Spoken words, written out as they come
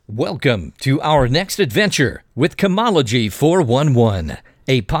Welcome to our next adventure with Chemology 411,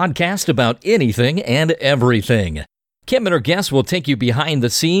 a podcast about anything and everything. Kim and her guests will take you behind the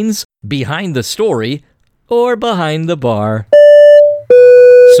scenes, behind the story, or behind the bar.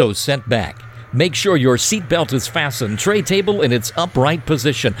 So sit back. Make sure your seatbelt is fastened, tray table in its upright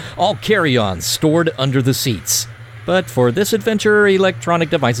position, all carry-ons stored under the seats. But for this adventure, electronic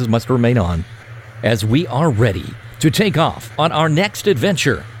devices must remain on. As we are ready to take off on our next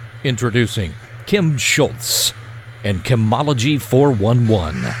adventure, introducing Kim Schultz and Chemology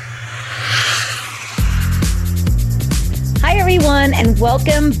 411. Hi, everyone, and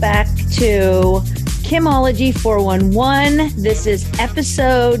welcome back to Chemology 411. This is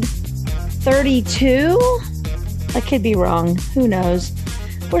episode 32. I could be wrong. Who knows?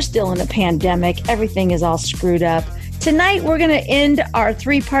 We're still in a pandemic. Everything is all screwed up. Tonight, we're going to end our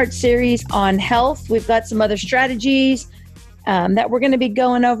three-part series on health. We've got some other strategies that we're going to be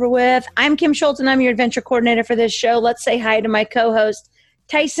going over with. I'm Kim Schultz, and I'm your adventure coordinator for this show. Let's say hi to my co-host,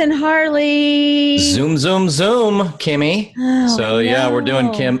 Tyson Harley. Zoom, Kimmy.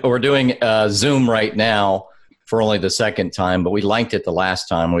 We're doing Zoom right now for only the second time, but we liked it the last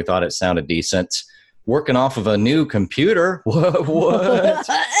time. We thought it sounded decent. Working off of a new computer. What?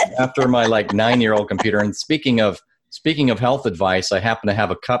 After my 9-year-old computer. And speaking of health advice, I happen to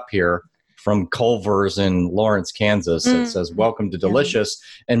have a cup here from Culver's in Lawrence, Kansas. It says, "Welcome to Delicious."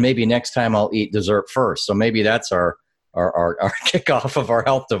 And maybe next time I'll eat dessert first. So maybe that's our kickoff of our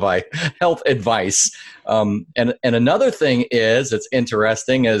health advice. And another thing it's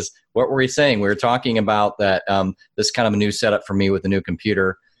interesting is, what were we saying? We were talking about that this kind of a new setup for me with the new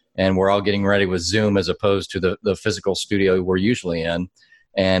computer, and we're all getting ready with Zoom as opposed to the physical studio we're usually in.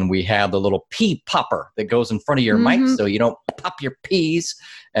 And we have the little pea popper that goes in front of your mic so you don't pop your peas.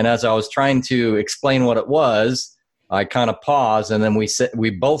 And as I was trying to explain what it was, I kind of paused, and then we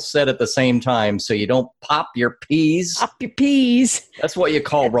both said at the same time, so you don't pop your peas. Pop your peas. That's what you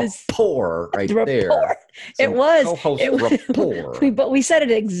call rapport right there. So it was. Co-host rapport. But we said it at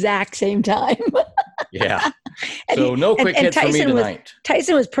the exact same time. Yeah. So no quick hits for me tonight.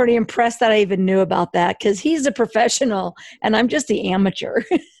 Tyson was pretty impressed that I even knew about that, because he's a professional and I'm just the amateur.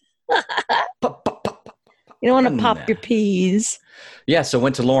 You don't want to pop your peas. Yeah, so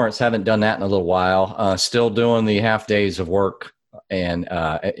went to Lawrence. Haven't done that in a little while. Still doing the half days of work and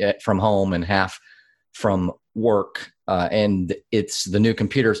from home and half from work. And it's the new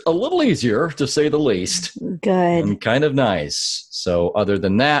computer's a little easier, to say the least. Good. And kind of nice. So other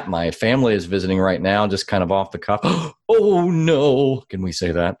than that, my family is visiting right now, just kind of off the cuff. Oh, no. Can we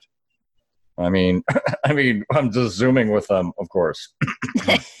say that? I mean, I'm just Zooming with them, of course.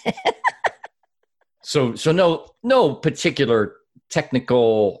 So no particular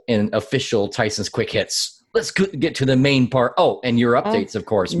technical and official Tyson's quick hits. Let's get to the main part. Oh, and your updates, of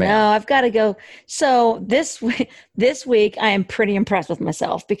course, man. No, I've got to go. So this week, I am pretty impressed with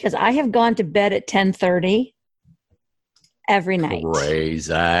myself, because I have gone to bed at 10:30 every night.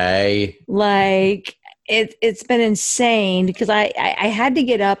 Crazy. It's been insane, because I had to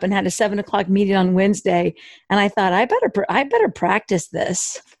get up and had a 7:00 meeting on Wednesday, and I thought I better practice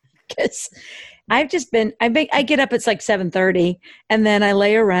this, because I get up at 7:30, and then I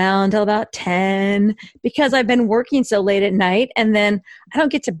lay around till about 10, because I've been working so late at night, and then I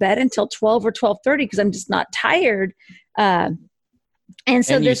don't get to bed until 12 or 12:30 because I'm just not tired. And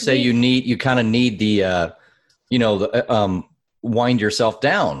so you say you kind of need the wind yourself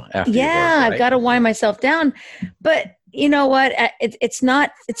down after you work, right? I've got to wind myself down. But you know what? It's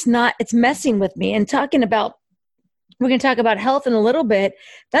messing with me. And we're going to talk about health in a little bit.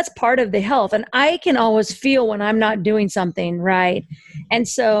 That's part of the health. And I can always feel when I'm not doing something right. And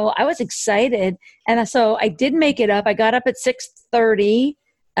so I was excited. And so I did make it up. I got up at 6:30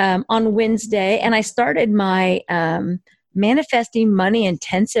 on Wednesday, and I started my Manifesting Money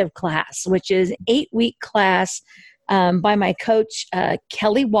Intensive class, which is an 8-week class by my coach,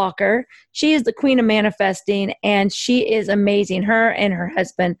 Kelly Walker. She is the queen of manifesting, and she is amazing. Her and her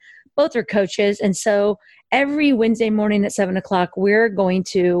husband, both are coaches. And so every Wednesday morning at 7:00, we're going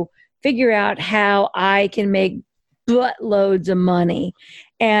to figure out how I can make buttloads of money.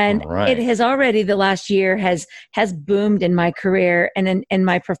 And It has already, the last year has boomed in my career and in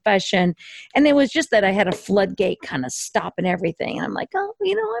my profession. And it was just that I had a floodgate kind of stopping everything. And I'm like, I'm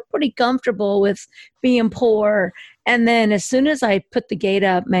pretty comfortable with being poor. And then as soon as I put the gate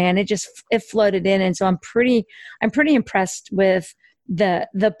up, man, it flooded in. And so I'm pretty impressed with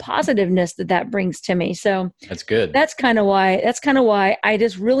the positiveness that brings to me. So that's good. That's kind of why I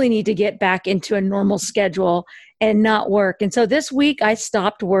just really need to get back into a normal schedule and not work. And so this week I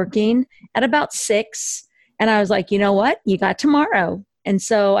stopped working at about 6, and I was like, you know what? You got tomorrow. And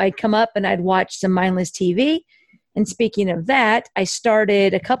so I'd come up and I'd watch some mindless TV. And speaking of that, I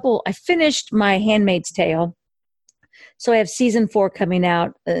finished my Handmaid's Tale. So I have season 4 coming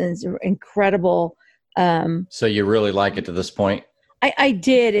out. It's incredible. So you really like it to this point? I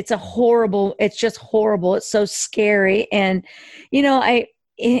did. It's just horrible. It's so scary. And,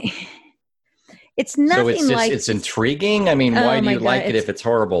 it's nothing it's intriguing. I mean, why do you like it if it's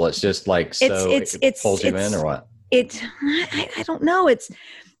horrible? It's just like, it pulls you in or what? I don't know.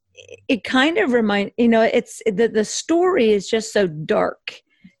 It kind of reminds, the story is just so dark,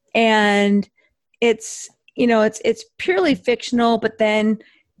 and it's purely fictional, but then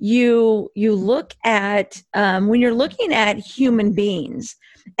you look at, when you're looking at human beings,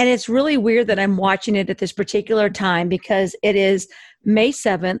 and it's really weird that I'm watching it at this particular time because it is May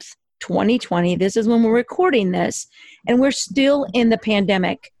 7th, 2020. This is when we're recording this, and we're still in the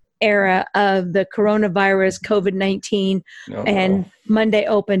pandemic era of the coronavirus, COVID-19, and Monday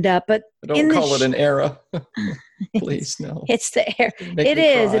opened up. But don't call it an era. Please, no. It's the era. It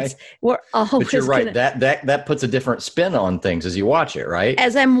is. We're always. But you're right. That puts a different spin on things as you watch it, right?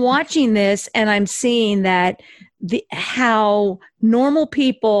 As I'm watching this, and I'm seeing that how normal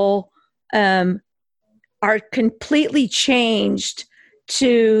people are completely changed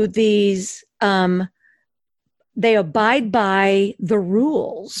to these. They abide by the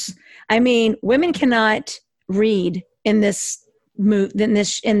rules. I mean, women cannot read in this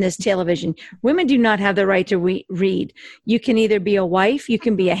television. Women do not have the right to read. You can either be a wife, you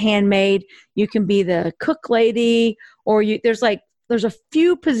can be a handmaid, you can be the cook lady, or there's a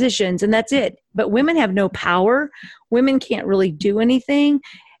few positions, and that's it. But women have no power. Women can't really do anything.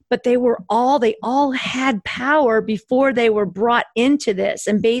 But they all had power before they were brought into this,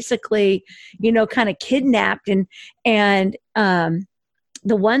 and basically, kind of kidnapped. And the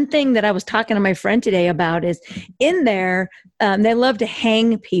one thing that I was talking to my friend today about is in there, they love to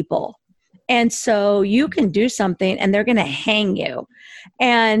hang people. And so you can do something and they're going to hang you.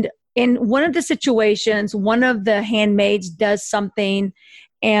 And in one of the situations, one of the handmaids does something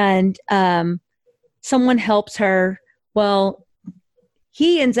and someone helps her. Well,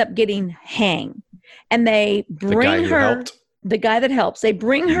 he ends up getting hanged, and they bring the guy that helps, they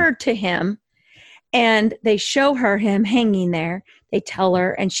bring her to him, and they show him hanging there. They tell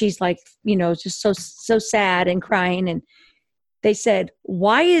her, and she's like, just so sad and crying. And they said,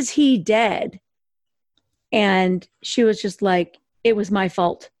 "Why is he dead?" And she was just like, "It was my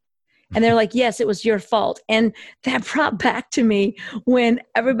fault." And they're like, "Yes, it was your fault." And that brought back to me when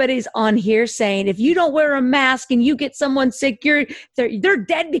everybody's on here saying, if you don't wear a mask and you get someone sick, they're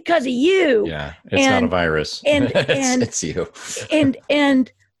dead because of you. Yeah, it's not a virus. And it's you. And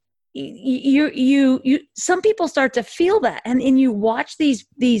you some people start to feel that, and you watch these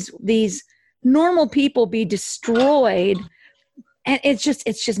normal people be destroyed. And it's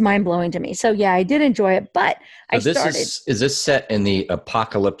just mind blowing to me. So yeah, I did enjoy it, but is this set in the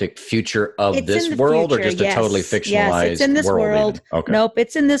apocalyptic future of this world, or just a totally fictionalized? Yes, it's in this world. Okay. Nope,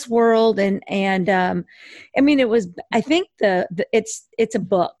 it's in this world, and I mean, it was. I think it's a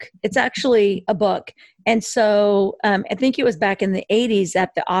book. It's actually a book, and so I think it was back in the 80s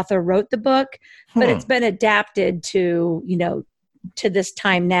that the author wrote the book, but it's been adapted to to this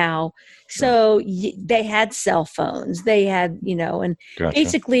time now. So they had cell phones, they had, and Gotcha.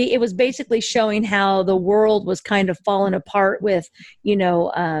 Basically it was basically showing how the world was kind of falling apart with,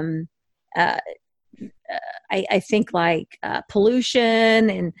 I think like pollution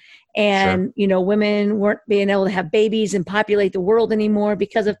and Sure. Women weren't being able to have babies and populate the world anymore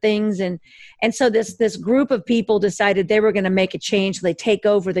because of things. And so this group of people decided they were going to make a change. They take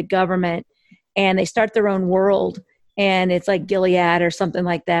over the government and they start their own world. And it's like Gilead or something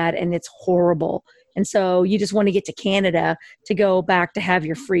like that. And it's horrible. And so you just want to get to Canada to go back to have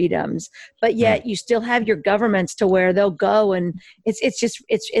your freedoms. But yet you still have your governments to where they'll go. And it's just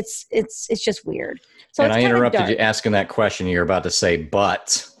weird. So and it's I interrupted dark. you asking that question. You're about to say,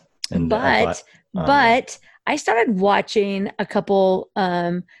 but I started watching a couple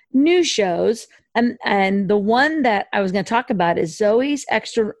new shows. And the one that I was going to talk about is Zoe's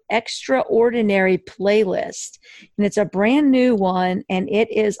Extraordinary Playlist. And it's a brand new one. And it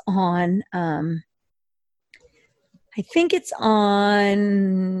is on, I think it's on,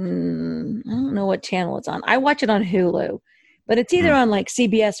 I don't know what channel it's on. I watch it on Hulu. But it's either on like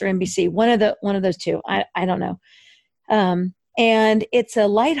CBS or NBC, one of those two. I don't know. And it's a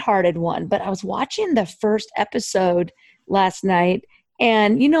lighthearted one. But I was watching the first episode last night.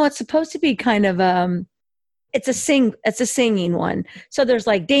 And, it's supposed to be kind of, it's a singing one. So there's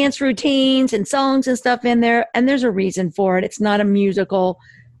like dance routines and songs and stuff in there. And there's a reason for it. It's not a musical,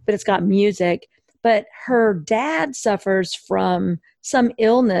 but it's got music. But her dad suffers from some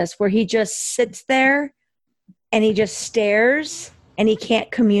illness where he just sits there and he just stares and he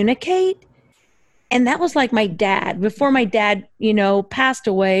can't communicate. And that was like my dad. Before my dad, passed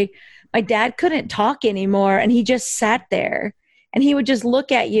away, my dad couldn't talk anymore, and he just sat there and he would just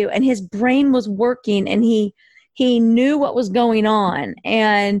look at you, and his brain was working, and he knew what was going on.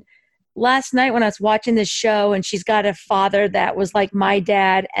 And last night when I was watching this show, and she's got a father that was like my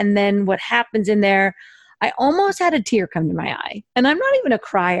dad, and then what happens in there, I almost had a tear come to my eye. And I'm not even a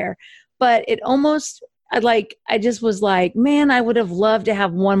crier, but it almost, I just was like, man, I would have loved to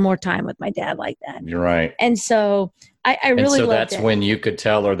have one more time with my dad like that. You're right. And so I really loved that's it. when you could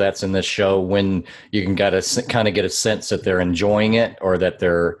tell, or that's in this show, when you can kind of get a sense that they're enjoying it, or that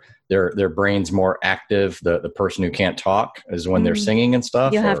their brain's more active. The person who can't talk is when they're singing and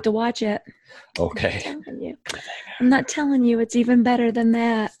stuff. You'll have to watch it. Okay. I'm not telling you, it's even better than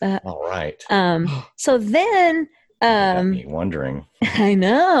that. But, all right. So then, got me wondering. I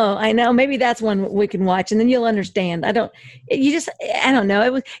know. Maybe that's one we can watch, and then you'll understand. I don't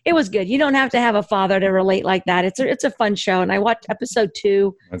know. It was good. You don't have to have a father to relate like that. It's a fun show, and I watched episode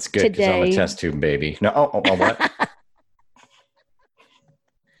 2. That's good, because I'm a test tube baby. No, what?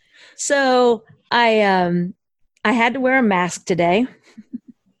 So I had to wear a mask today.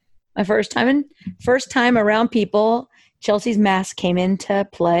 My first time around people. Chelsea's mask came into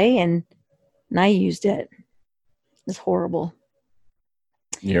play, and I used it. It's horrible.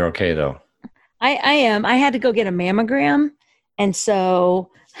 You're okay though. I am. I had to go get a mammogram, and so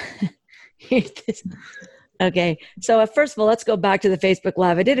here's this. Okay, so first of all, let's go back to the Facebook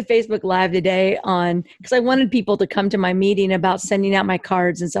Live. I did a Facebook Live today because I wanted people to come to my meeting about sending out my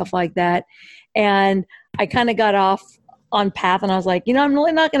cards and stuff like that, and I kind of got off on path, and I was like, I'm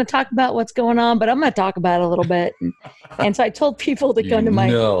really not going to talk about what's going on, but I'm going to talk about it a little bit, and so I told people to come to my.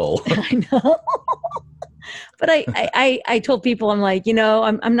 I know. But I told people, I'm like,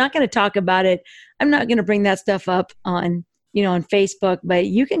 I'm not going to talk about it. I'm not going to bring that stuff up on Facebook, but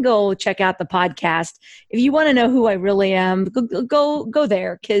you can go check out the podcast. If you want to know who I really am, go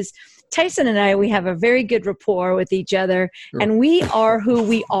there. Because Tyson and I, we have a very good rapport with each other, and we are who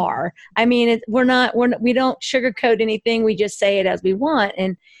we are. I mean, we don't sugarcoat anything. We just say it as we want.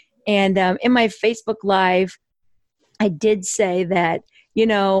 And in my Facebook Live, I did say that,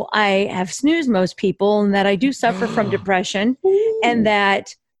 I have snoozed most people, and that I do suffer from depression, and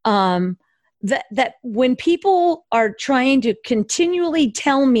that that when people are trying to continually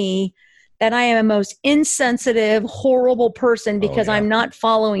tell me that I am a most insensitive, horrible person because I'm not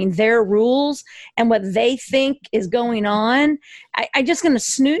following their rules and what they think is going on, I'm just going to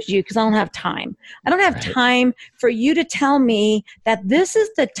snooze you because I don't have time. I don't have time for you to tell me that this is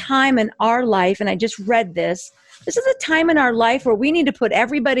the time in our life, and I just read this. This is a time in our life where we need to put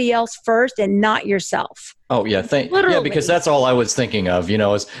everybody else first and not yourself. Oh yeah, because that's all I was thinking of,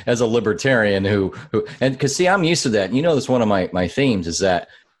 as a libertarian who because see, I'm used to that. That's one of my themes is that,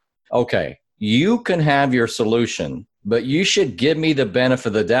 okay, you can have your solution, but you should give me the benefit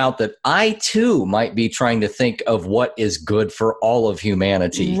of the doubt that I too might be trying to think of what is good for all of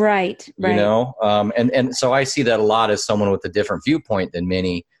humanity. Right. And so I see that a lot as someone with a different viewpoint than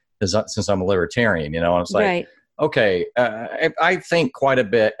many, since I'm a libertarian, and it's like, right. Okay, I think quite a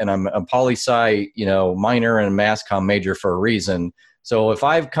bit, and I'm a poli-sci, minor and a mass comm major for a reason. So if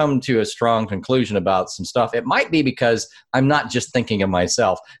I've come to a strong conclusion about some stuff, it might be because I'm not just thinking of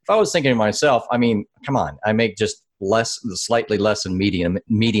myself. If I was thinking of myself, I mean, come on, I make just slightly less than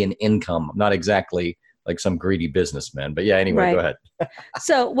median income. I'm not exactly like some greedy businessman, but yeah, anyway, Go ahead.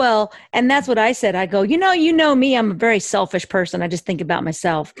 So, and that's what I said. I go, you know me, I'm a very selfish person. I just think about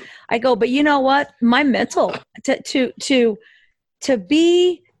myself. I go, but you know what? My mental to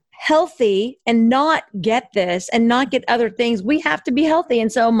be healthy and not get this and not get other things, we have to be healthy.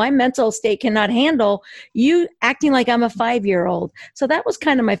 And so my mental state cannot handle you acting like I'm a 5-year-old. So that was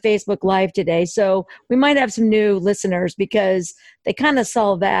kind of my Facebook Live today. So we might have some new listeners because they kind of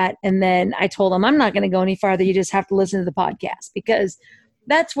saw that. And then I told them, I'm not going to go any farther. You just have to listen to the podcast, because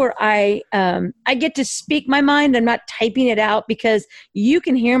that's where I get to speak my mind. I'm not typing it out, because you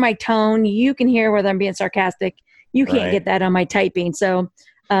can hear my tone. You can hear whether I'm being sarcastic. You can't get that on my typing. So,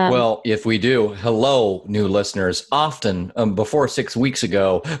 well, if we do, hello, new listeners. Often, before 6 weeks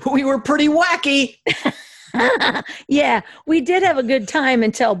ago, we were pretty wacky. Yeah, we did have a good time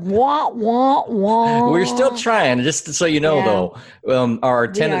until wah, wah, wah. We're still trying, just so you know, though. Our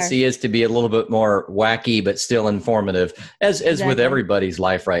tendency is to be a little bit more wacky, but still informative, as with everybody's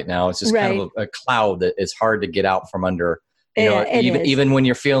life right now. It's just kind of a cloud that is hard to get out from under. Even when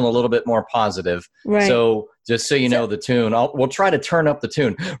you're feeling a little bit more positive. Right. So just so you know the tune, we'll try to turn up the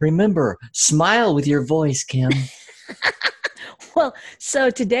tune. Remember, smile with your voice, Kim. Well, so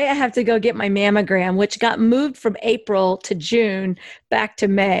today I have to go get my mammogram, which got moved from April to June back to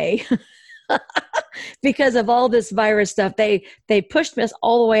May because of all this virus stuff. They pushed us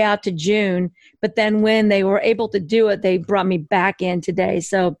all the way out to June, but then when they were able to do it, they brought me back in today.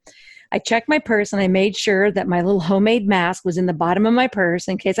 So I checked my purse and I made sure that my little homemade mask was in the bottom of my purse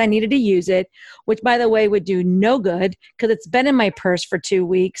in case I needed to use it, which by the way would do no good because it's been in my purse for 2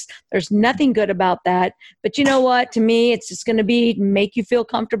 weeks. There's nothing good about that. But you know what? To me, it's just going to be make you feel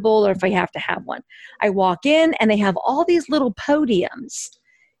comfortable or if I have to have one. I walk in and they have all these little podiums.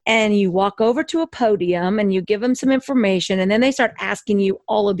 And you walk over to a podium and you give them some information and then they start asking you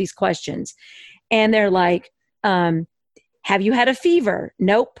all of these questions. And they're like, have you had a fever?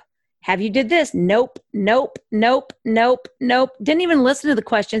 Nope. Have you did this? Nope, nope, nope, nope, nope. Didn't even listen to the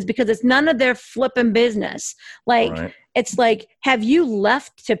questions because it's none of their flipping business. Like, right. It's like, have you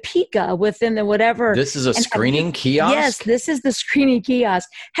left Topeka within the whatever? This is a screening kiosk? Yes, this is the screening kiosk.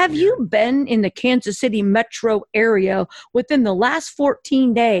 Have you been in the Kansas City metro area within the last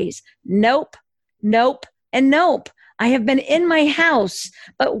 14 days? Nope, nope, and nope. I have been in my house,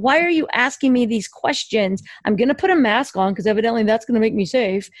 but why are you asking me these questions? I'm going to put a mask on because evidently that's going to make me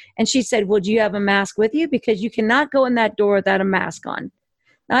safe. And she said, well, do you have a mask with you? Because you cannot go in that door without a mask on.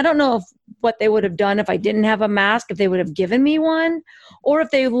 Now, I don't know what they would have done if I didn't have a mask, if they would have given me one, or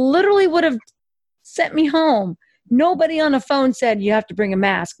if they literally would have sent me home. Nobody on the phone said you have to bring a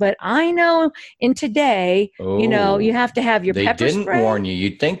mask, but I know in today, you have to have your pepper spray. They didn't warn you.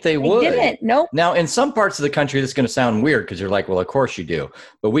 You'd think they would. They didn't. Nope. Now, in some parts of the country, this is going to sound weird because you're like, well, of course you do.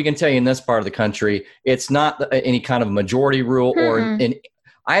 But we can tell you in this part of the country, it's not any kind of majority rule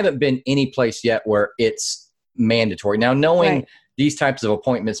I haven't been any place yet where it's mandatory. Now, knowing these types of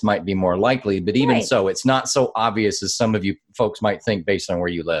appointments might be more likely, but even so, it's not so obvious as some of you folks might think based on where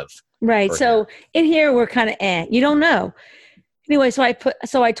you live. Right. So in here, we're kind of you don't know. Anyway, so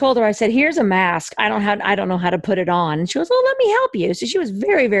I told her, I said, here's a mask. I don't know how to put it on. And she goes, well, let me help you. So she was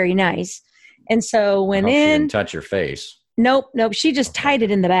very, very nice. And so went in. She didn't touch your face. Nope. She just tied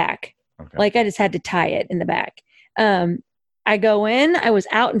it in the back. Okay. Like I just had to tie it in the back. I go in, I was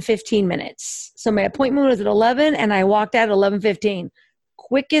out in 15 minutes. So my appointment was at 11 and I walked out at 11:15.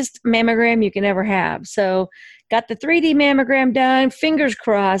 Quickest mammogram you can ever have. So got the 3D mammogram done, fingers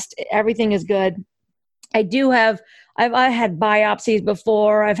crossed, everything is good. I've had biopsies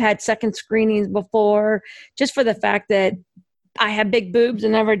before, I've had second screenings before, just for the fact that I have big boobs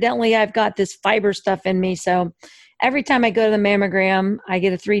and evidently I've got this fiber stuff in me. So every time I go to the mammogram, I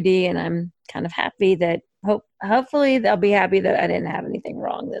get a 3D and I'm kind of happy that hopefully they'll be happy that I didn't have anything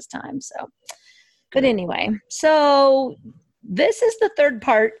wrong this time. So, but anyway, so this is the third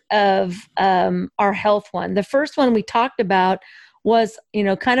part of our health one. The first one we talked about was,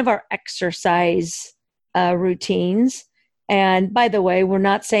 kind of our exercise routines. And by the way, we're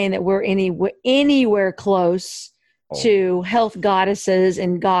not saying that we're anywhere close to health goddesses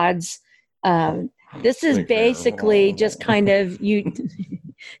and gods. This is basically just kind of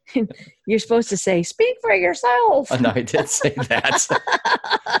you're supposed to say, speak for yourself. No, I did say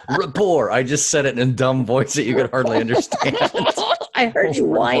that. Rapport. I just said it in a dumb voice that you could hardly understand. I heard you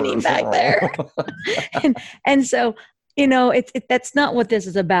whining back there. and so, that's not what this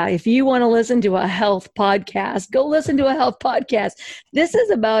is about. If you want to listen to a health podcast, go listen to a health podcast. This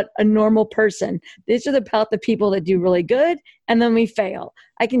is about a normal person. This is about the people that do really good and then we fail.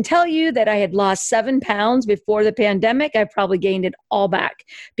 I can tell you that I had lost 7 pounds before the pandemic. I probably gained it all back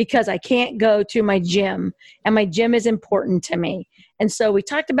because I can't go to my gym and my gym is important to me. And so we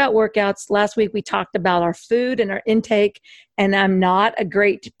talked about workouts. Last week we talked about our food and our intake, and I'm not a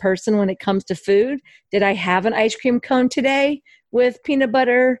great person when it comes to food. Did I have an ice cream cone today with peanut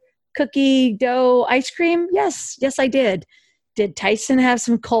butter, cookie dough ice cream? Yes, I did. Did Tyson have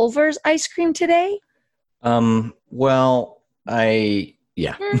some Culver's ice cream today?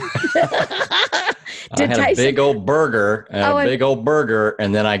 Yeah. I had a big old burger,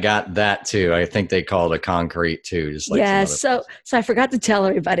 and then I got that too. I think they call it a concrete too. Just like so I forgot to tell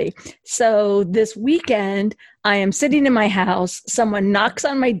everybody. So this weekend, I am sitting in my house. Someone knocks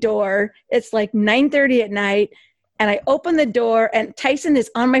on my door. It's like 9:30 at night, and I open the door, and Tyson is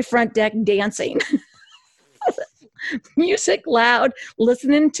on my front deck dancing. Music loud,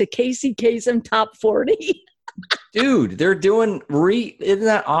 listening to Casey Kasem Top 40. Dude, they're doing isn't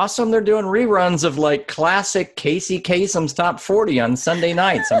that awesome? They're doing reruns of like classic Casey Kasem's Top 40 on Sunday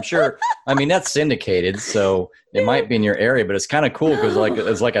nights. I'm sure. I mean, that's syndicated, so it might be in your area, but it's kind of cool because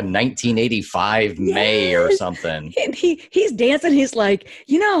it's like a 1985 May or something. And he's dancing. He's like,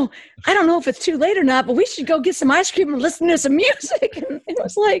 I don't know if it's too late or not, but we should go get some ice cream and listen to some music. And it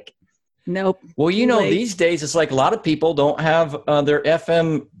was like Nope. Well, these days it's like a lot of people don't have their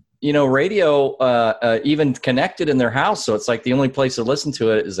FM, radio even connected in their house. So it's like the only place to listen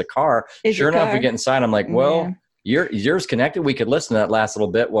to it is the car. Sure enough, we get inside. I'm like, well, yours connected. We could listen to that last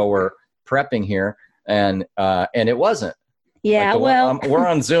little bit while we're prepping here, and it wasn't. Yeah, we're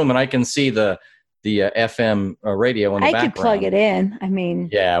on Zoom, and I can see the FM radio in the background. I could plug it in. I mean,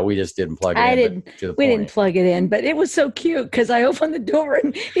 yeah, we just didn't plug it in. We didn't plug it in, but it was so cute because I opened the door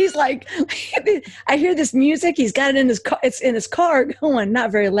and he's like, I hear this music. He's got it in his car. It's in his car going,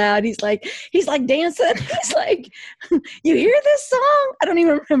 not very loud. He's like dancing. He's like, you hear this song? I don't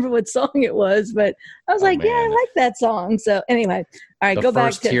even remember what song it was, but I was like, yeah, I like that song. So anyway, all right, go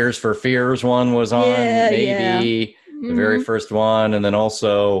back to Tears for Fears one was on, maybe the very first one, and then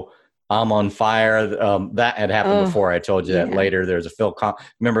also I'm on Fire. That had happened before. I told you that later. There's a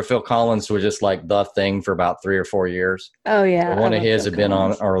remember Phil Collins was just like the thing for about 3 or 4 years. Oh yeah. So one of his had been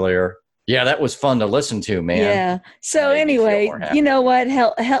on earlier. Yeah, that was fun to listen to, man. Yeah. So anyway, you know what?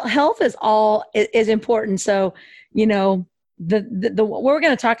 Health is important. So, the what we're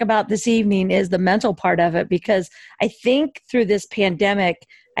going to talk about this evening is the mental part of it, because I think through this pandemic,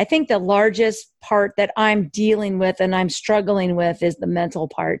 I think the largest part that I'm dealing with and I'm struggling with is the mental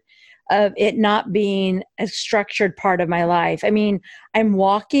part of it not being a structured part of my life. I mean, I'm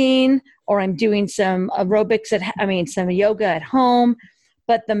walking or I'm doing some aerobics some yoga at home,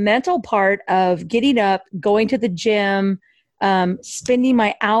 but the mental part of getting up, going to the gym, spending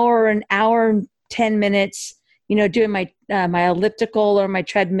my an hour and 10 minutes, doing my elliptical or my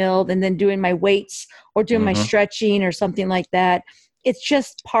treadmill, and then doing my weights or doing my stretching or something like that. It's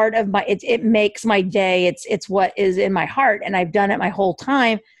just part of it makes my day. It's what is in my heart. And I've done it my whole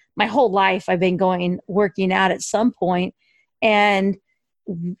time. My whole life, I've been working out at some point, and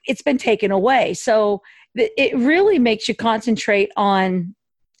it's been taken away. So it really makes you concentrate on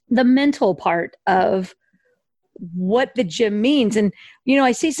the mental part of what the gym means. And,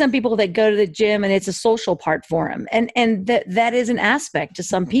 I see some people that go to the gym and it's a social part for them. And that is an aspect to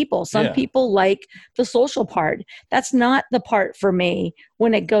some people. Some people like the social part. That's not the part for me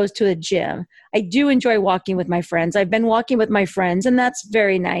when it goes to the gym. I do enjoy walking with my friends. I've been walking with my friends, and that's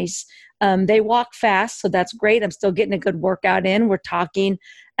very nice. They walk fast, so that's great. I'm still getting a good workout in. We're talking.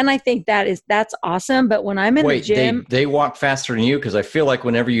 And I think that's awesome. But when I'm in the gym, they walk faster than you, because I feel like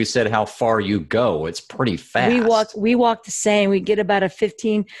whenever you said how far you go, it's pretty fast. We walk the same. We get about a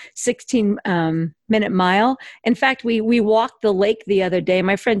 15, 16 minute mile. In fact, we walked the lake the other day.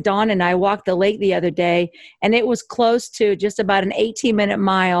 My friend Dawn and I walked the lake the other day, and it was close to just about an 18-minute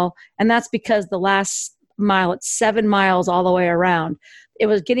mile. And that's because the last mile, it's 7 miles all the way around. It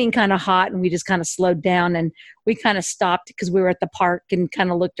was getting kind of hot, and we just kind of slowed down, and we kind of stopped because we were at the park and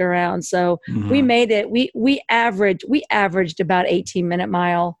kind of looked around. So we made it. We averaged about 18-minute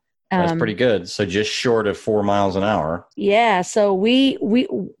mile. That's pretty good. So just short of 4 miles an hour. Yeah. So we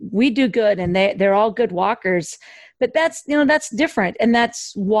do good, and they're all good walkers, but that's different. And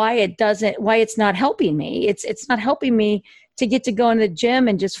that's why it's not helping me. It's not helping me to get to go in the gym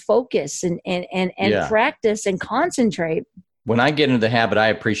and just focus and practice and concentrate. When I get into the habit, I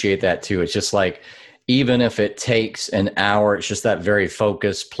appreciate that too. It's just like, even if it takes an hour, it's just that very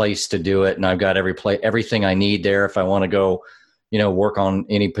focused place to do it. And I've got everything I need there if I want to go, work on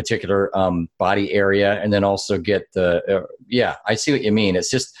any particular body area, and then also get I see what you mean. It's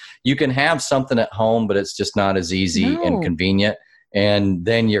just, you can have something at home, but it's just not as easy and convenient. And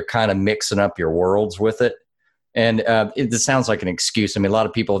then you're kind of mixing up your worlds with it. And it sounds like an excuse. I mean, a lot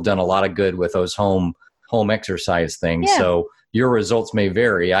of people have done a lot of good with those home exercise things. Yeah. So your results may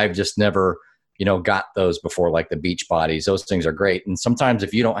vary. I've just never, got those before, like the beach bodies. Those things are great. And sometimes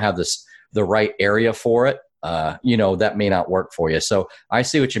if you don't have the right area for it, that may not work for you. So I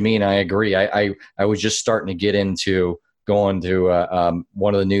see what you mean. I agree. I was just starting to get into going to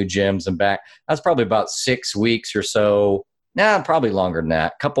one of the new gyms and back. That's probably about 6 weeks or so. Probably longer than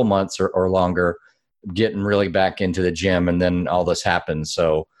that, a couple months or longer, getting really back into the gym. And then all this happened.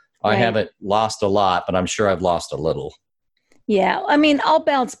 So I haven't lost a lot, but I'm sure I've lost a little. Yeah. I mean, I'll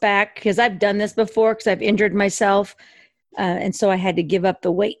bounce back because I've done this before, because I've injured myself. And so I had to give up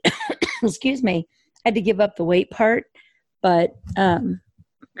the weight. Excuse me. I had to give up the weight part, but grab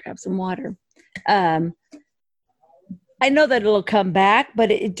some water. I know that it'll come back,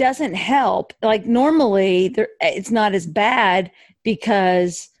 but it doesn't help. Like normally it's not as bad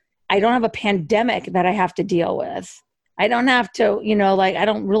because I don't have a pandemic that I have to deal with. I don't have to, I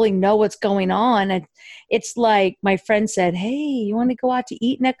don't really know what's going on. It's like my friend said, hey, you want to go out to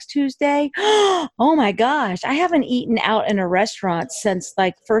eat next Tuesday? Oh my gosh. I haven't eaten out in a restaurant since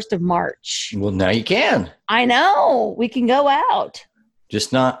like 1st of March. Well, now you can. I know. We can go out.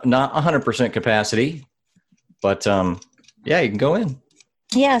 just not 100% capacity, but yeah, you can go in.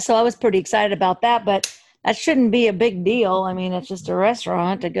 Yeah, so I was pretty excited about that, but that shouldn't be a big deal. I mean, it's just a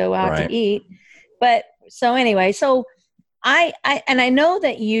restaurant to go out to eat. But so anyway, so I and I know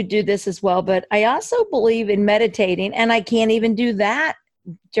that you do this as well, but I also believe in meditating, and I can't even do that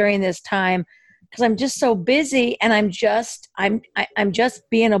during this time because I'm just so busy, and I'm just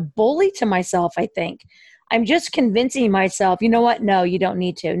being a bully to myself. I think I'm just convincing myself, you know what? No, you don't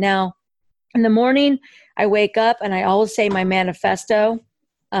need to. Now, in the morning, I wake up and I always say my manifesto.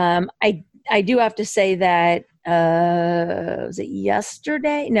 I do have to say that, was it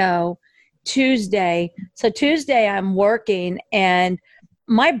yesterday? No, Tuesday. So Tuesday I'm working and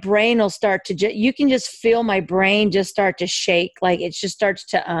my brain will start to, you can just feel my brain just start to shake. Like it just starts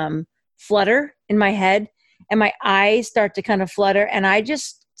to flutter in my head and my eyes start to kind of flutter. And I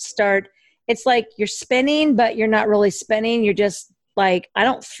just start, it's like you're spinning, but you're not really spinning. You're just like, I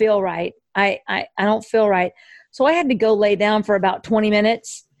don't feel right. I don't feel right. So I had to go lay down for about 20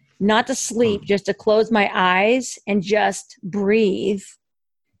 minutes, not to sleep, just to close my eyes and just breathe.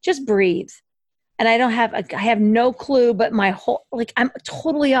 Just breathe. And I have no clue, but my whole, like I'm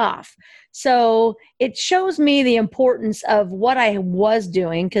totally off. So it shows me the importance of what I was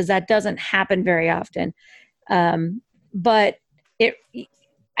doing because that doesn't happen very often. But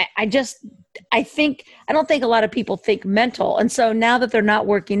I don't think a lot of people think mental. And so now that they're not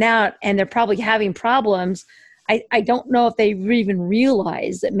working out and they're probably having problems, I don't know if they even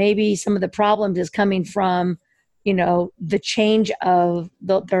realize that maybe some of the problems is coming from, the change of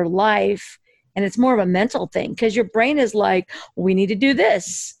their life. And it's more of a mental thing because your brain is like, we need to do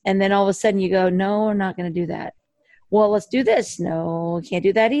this. And then all of a sudden you go, no, we're not going to do that. Well, let's do this. No, we can't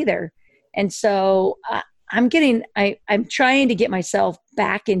do that either. And so I'm trying to get myself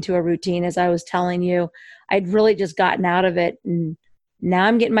back into a routine. As I was telling you, I'd really just gotten out of it. And now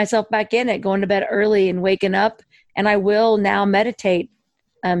I'm getting myself back in it, going to bed early and waking up. And I will now meditate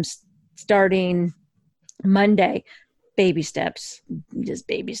starting Monday. Baby steps, just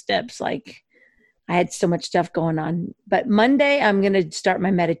baby steps. Like I had so much stuff going on. But Monday, I'm going to start my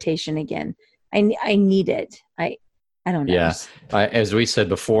meditation again. I need it. I don't know. Yeah. As we said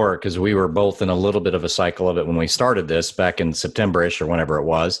before, because we were both in a little bit of a cycle of it when we started this back in September-ish or whenever it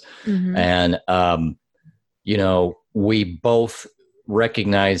was. Mm-hmm. And, we both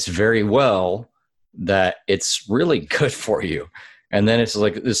recognized very well that it's really good for you. And then it's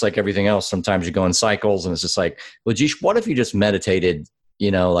like everything else. Sometimes you go in cycles and it's just like, well, geez, what if you just meditated,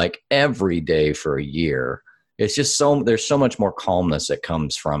 like every day for a year? It's just there's so much more calmness that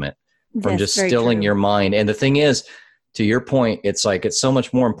comes from it, from just stilling your mind. And the thing is, to your point, it's like, it's so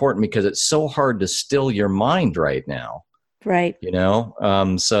much more important because it's so hard to still your mind right now. Right.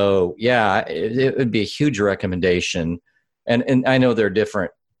 So yeah, it would be a huge recommendation. And I know there are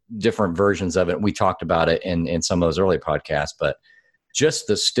different versions of it. We talked about it in some of those early podcasts, but just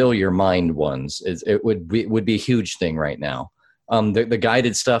the still your mind ones, it would be a huge thing right now. The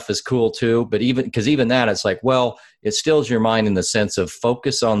guided stuff is cool too, but even that, it's like, well, it stills your mind in the sense of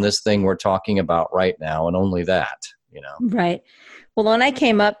focus on this thing we're talking about right now and only that, Right. Well, when I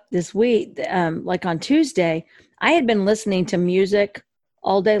came up this week, like on Tuesday, I had been listening to music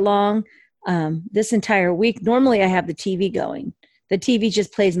all day long this entire week. Normally I have the TV going. The TV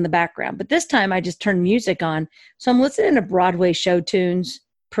just plays in the background. But this time I just turned music on. So I'm listening to Broadway show tunes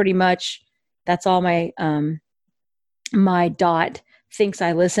pretty much. That's all my my dot thinks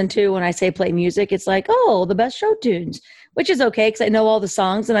I listen to when I say play music. It's like, oh, the best show tunes, which is okay because I know all the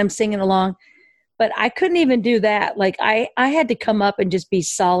songs and I'm singing along. But I couldn't even do that. Like I had to come up and just be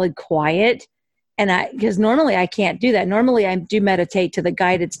solid quiet. And because normally I can't do that. Normally I do meditate to the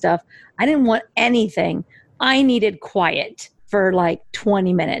guided stuff. I didn't want anything. I needed quiet for like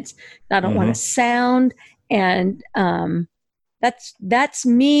 20 minutes. I don't want a sound. And that's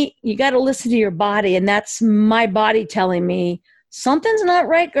me. You got to listen to your body. And that's my body telling me something's not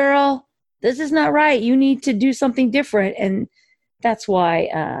right, girl. This is not right. You need to do something different. And that's why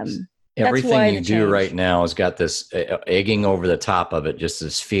everything you do right now has got this egging over the top of it, just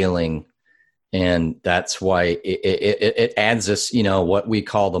this feeling. And that's why it adds this, what we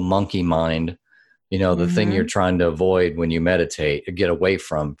call the monkey mind, the thing you're trying to avoid when you meditate or get away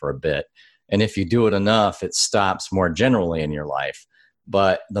from for a bit. And if you do it enough, it stops more generally in your life.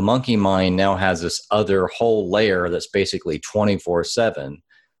 But the monkey mind now has this other whole layer that's basically 24/7.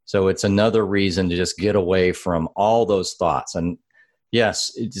 So it's another reason to just get away from all those thoughts. And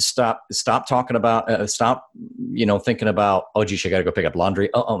yes, just stop talking about, stop, thinking about, oh, geez, I got to go pick up laundry.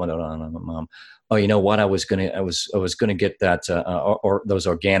 Oh, no, Mom. Oh, you know what? I was going to get that, or those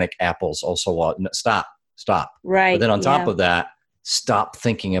organic apples also. Stop. Right. But then on top of that, stop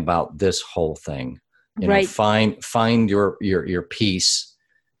thinking about this whole thing. You Right. know, find your peace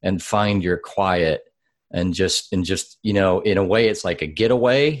and find your quiet and just, you know, in a way it's like a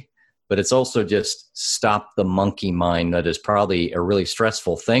getaway, but it's also just stop the monkey mind that is probably a really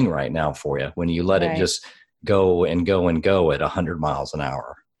stressful thing right now for you when you let it just go and go and go at 100 miles an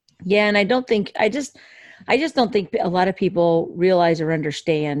hour. Yeah. And I just don't think a lot of people realize or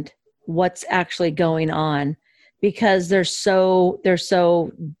understand what's actually going on because they're so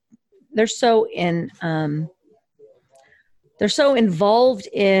involved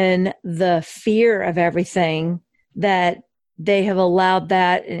in the fear of everything that they have allowed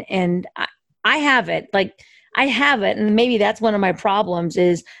that. And I have it, and maybe that's one of my problems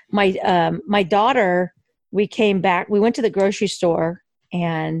is my daughter, we went to the grocery store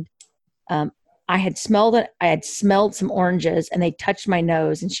and, I had smelled some oranges and they touched my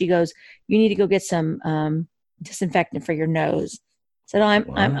nose and she goes, "You need to go get some, disinfectant for your nose." I said,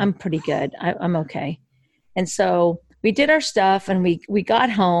 "Oh, I'm pretty good. I'm okay." And so we did our stuff and we got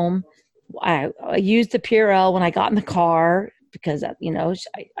home. I used the Purell when I got in the car because, you know,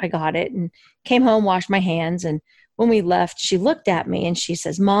 I got it and came home, washed my hands. And when we left, she looked at me and she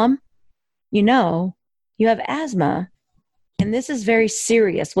says, "Mom, you know, you have asthma and this is very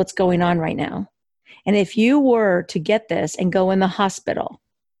serious what's going on right now. And if you were to get this and go in the hospital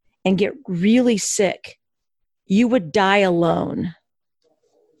and get really sick, you would die alone."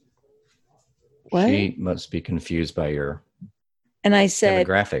 What? She must be confused by your And I said,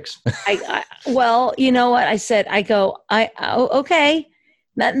 demographics. well, you know what? I said, okay.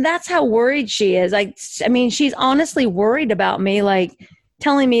 That's how worried she is. I mean, she's honestly worried about me, like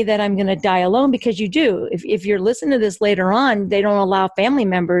telling me that I'm going to die alone because you do. If you're listening to this later on, they don't allow family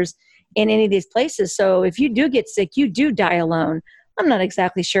members in any of these places. So if you do get sick, you do die alone. I'm not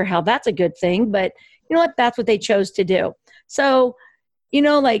exactly sure how that's a good thing, but you know what? That's what they chose to do. So, you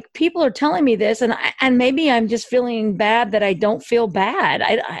know, like people are telling me this and maybe I'm just feeling bad that I don't feel bad.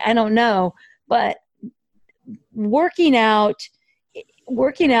 I don't know, but working out,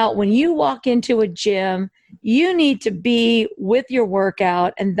 when you walk into a gym, you need to be with your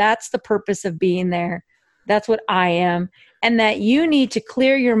workout. And that's the purpose of being there. That's what I am. And that you need to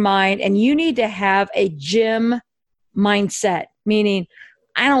clear your mind and you need to have a gym mindset, meaning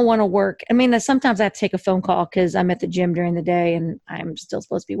I don't want to work. I mean, sometimes I have to take a phone call because I'm at the gym during the day and I'm still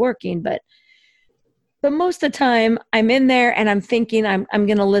supposed to be working. But most of the time I'm in there and I'm thinking I'm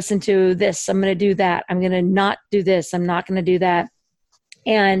going to listen to this. I'm going to do that. I'm going to not do this. I'm not going to do that.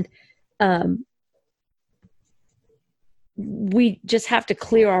 And we just have to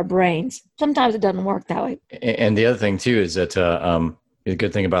clear our brains. Sometimes it doesn't work that way. And the other thing too is that the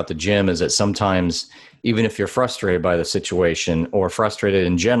good thing about the gym is that sometimes even if you're frustrated by the situation or frustrated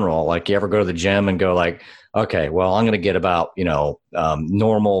in general, like you ever go to the gym and go like, okay, well, I'm going to get about, you know,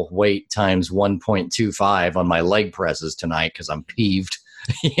 normal weight times 1.25 on my leg presses tonight because I'm peeved.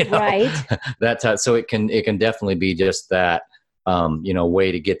 You know? Right. That's how, so it can definitely be just that, you know,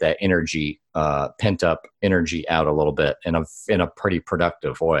 way to get that energy, pent up energy out a little bit in a pretty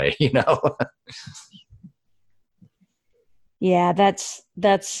productive way, you know? Yeah,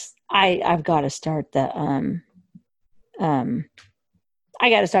 I've got to start the, I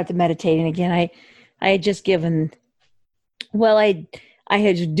got to start the meditating again. I had just given, well, I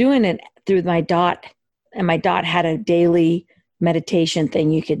had doing it through my DOT, and my DOT had a daily meditation thing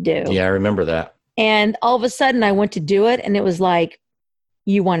you could do. Yeah, I remember that. And all of a sudden I went to do it and it was like,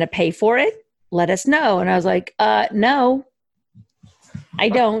 "You want to pay for it? Let us know." And I was like, no, I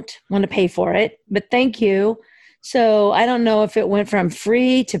don't want to pay for it, but thank you. So I don't know if it went from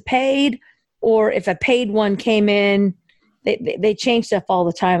free to paid or if a paid one came in. They change stuff all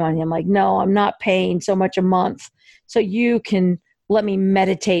the time on you. I'm like, no, I'm not paying so much a month. So you can let me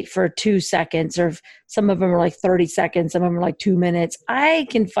meditate for 2 seconds, or some of them are like 30 seconds. Some of them are like 2 minutes. I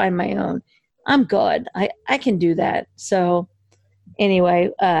can find my own. I'm good. I can do that. So anyway,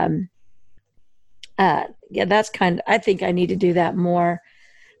 yeah, that's I think I need to do that more.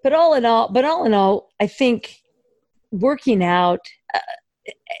 But all in all, I think working out,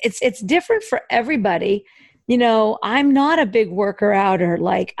 it's different for everybody. You know, I'm not a big worker outer.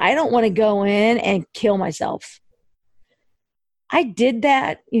 Like, I don't want to go in and kill myself. I did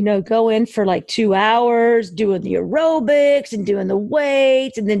that, you know, go in for like 2 hours doing the aerobics and doing the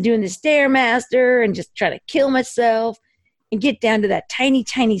weights and then doing the Stairmaster and just try to kill myself and get down to that tiny,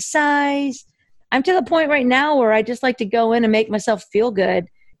 tiny size. I'm to the point right now where I just like to go in and make myself feel good,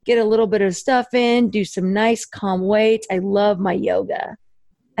 get a little bit of stuff in, do some nice calm weights. I love my yoga.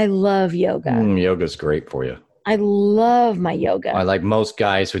 I love yoga. Yoga's great for you. I love my yoga. I like most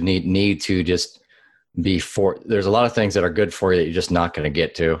guys would need to just before. There's a lot of things that are good for you that you're just not going to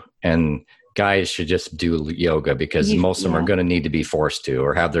get to. And guys should just do yoga because most of them are going to need to be forced to,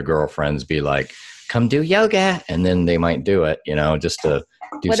 or have their girlfriends be like, come do yoga. And then they might do it, just to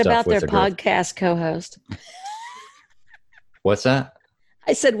do what stuff about with their podcast co-host? What's that?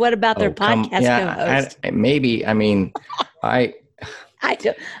 I said, what about their podcast co-host? Maybe. I mean, I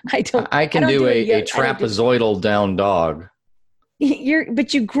can do a trapezoidal down dog.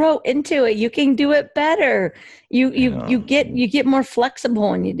 But you grow into it. You can do it better. You get more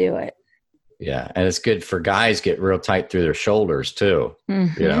flexible when you do it. Yeah, and it's good for guys get real tight through their shoulders too.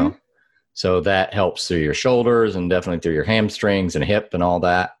 Mm-hmm. So that helps through your shoulders and definitely through your hamstrings and hip and all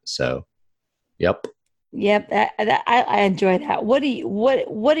that. So, yep. I enjoy that. What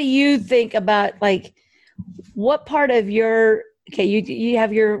do you think about, like, what part of your you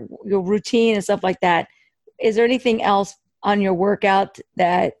have your routine and stuff like that? Is there anything else on your workout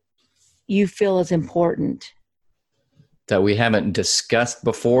that you feel is important that we haven't discussed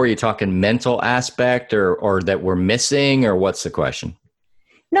before? Are you talking mental aspect or that we're missing, or what's the question?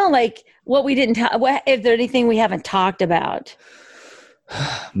 No, like what we didn't if there's anything we haven't talked about.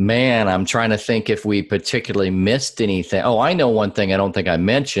 Man, I'm trying to think if we particularly missed anything. Oh, I know one thing I don't think I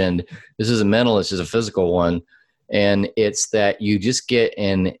mentioned. This is a mental, this is a physical one. And it's that you just get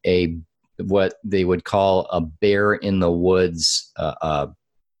in what they would call a bear in the woods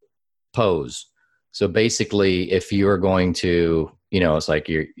pose. So basically, if you're going to, it's like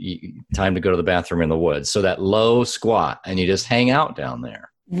you time to go to the bathroom in the woods. So that low squat, and you just hang out down there.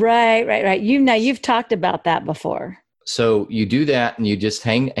 Right. You've talked about that before. So you do that, and you just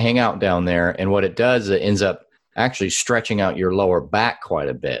hang out down there. And what it does, it ends up actually stretching out your lower back quite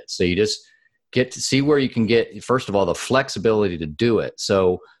a bit. So you just get to see where you can get, first of all, the flexibility to do it.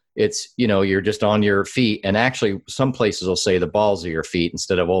 So it's, you're just on your feet, and actually some places will say the balls of your feet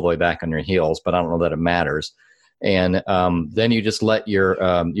instead of all the way back on your heels, but I don't know that it matters. And then you just let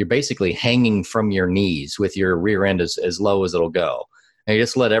you're basically hanging from your knees with your rear end as low as it'll go. And you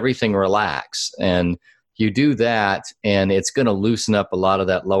just let everything relax. And you do that, and it's going to loosen up a lot of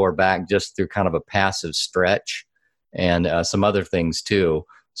that lower back just through kind of a passive stretch and some other things too.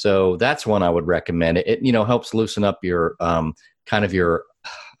 So that's one I would recommend. It helps loosen up your kind of your,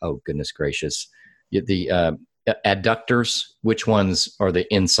 oh goodness gracious, the adductors. Which ones are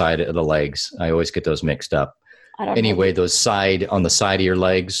the inside of the legs? I always get those mixed up. Anyway, those on the side of your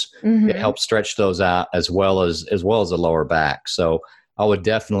legs, mm-hmm. It helps stretch those out as well as the lower back. So I would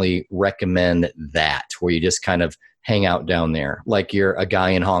definitely recommend that, where you just kind of hang out down there like you're a guy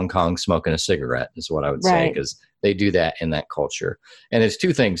in Hong Kong smoking a cigarette, is what I would say, because they do that in that culture. And there's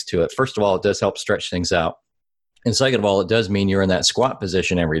two things to it. First of all, it does help stretch things out. And second of all, it does mean you're in that squat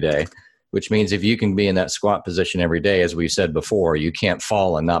position every day, which means if you can be in that squat position every day, as we said before, you can't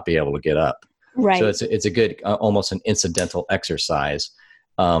fall and not be able to get up. Right. So it's a good, almost an incidental exercise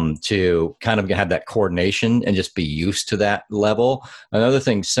to kind of have that coordination and just be used to that level. Another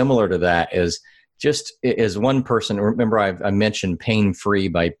thing similar to that is just as one person, remember I mentioned Pain Free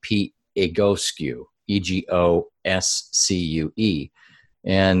by Pete Egoscue, Egoscue.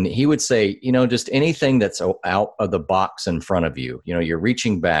 And he would say, just anything that's out of the box in front of you, you're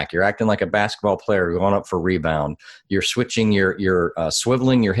reaching back, you're acting like a basketball player going up for rebound, you're switching you're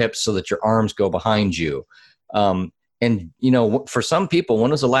swiveling your hips so that your arms go behind you. And, for some people, when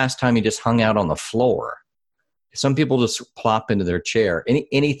was the last time you just hung out on the floor? Some people just plop into their chair.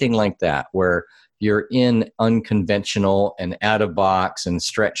 Anything like that, where you're in unconventional and out of box and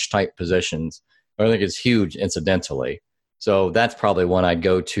stretch type positions, I think it's huge incidentally. So that's probably one I'd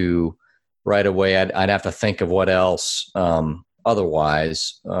go to right away. I'd have to think of what else.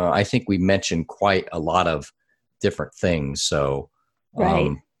 Otherwise, I think we mentioned quite a lot of different things. So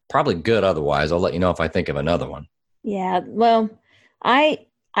probably good. Otherwise, I'll let you know if I think of another one. Yeah. Well, I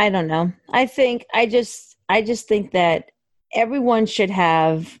don't know. I just think that everyone should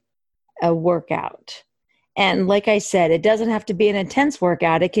have a workout. And like I said, it doesn't have to be an intense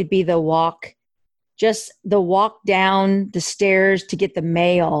workout. It could be the walk down the stairs to get the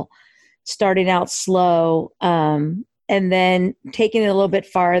mail, starting out slow, and then taking it a little bit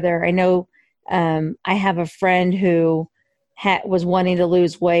farther. I know I have a friend who was wanting to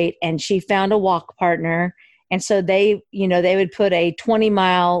lose weight, and she found a walk partner. And so they would put a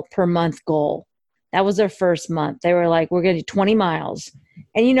 20-mile per month goal. That was their first month. They were like, we're going to do 20 miles.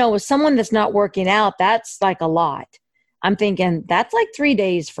 And, with someone that's not working out, that's like a lot. I'm thinking that's like 3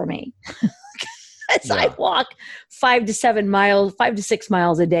 days for me. Yeah. I walk 5 to 6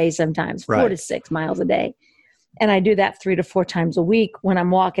 miles a day sometimes, 4 to 6 miles a day. And I do that 3 to 4 times a week when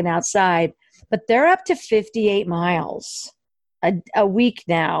I'm walking outside. But they're up to 58 miles a week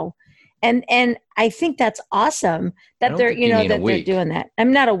now. And I think that's awesome that they're, that they're doing that.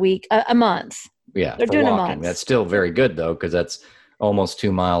 I'm not a week, a month. Yeah. They're doing walking. a month. That's still very good though, because that's almost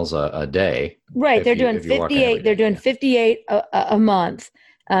 2 miles a day. Right. They're doing 58. They're doing 58 a month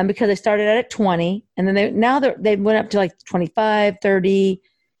because they started out at 20 and then they went up to like 25, 30.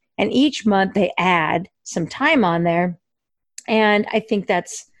 And each month they add some time on there. And I think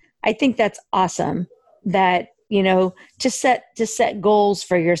that's awesome that, to set goals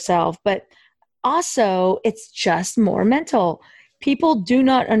for yourself, but also it's just more mental. People do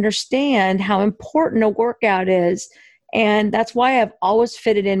not understand how important a workout is. And that's why I've always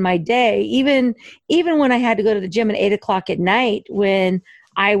fitted in my day, even when I had to go to the gym at 8:00 at night, when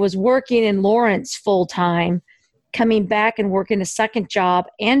I was working in Lawrence full time, coming back and working a second job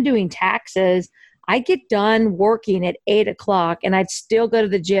and doing taxes. I'd get done working at 8:00 and I'd still go to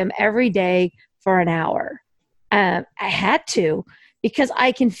the gym every day for an hour. I had to, because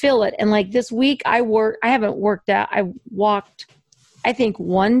I can feel it. And like this week I haven't worked out. I walked, I think,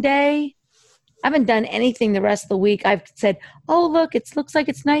 one day. I haven't done anything the rest of the week. I've said, oh, look, it looks like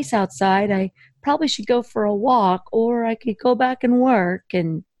it's nice outside. I probably should go for a walk, or I could go back and work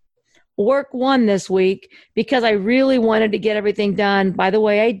one this week because I really wanted to get everything done. By the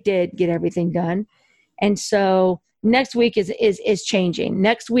way, I did get everything done. And so next week is changing.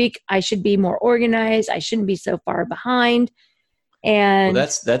 Next week, I should be more organized. I shouldn't be so far behind. And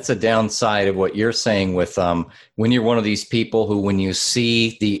that's a downside of what you're saying with when you're one of these people who, when you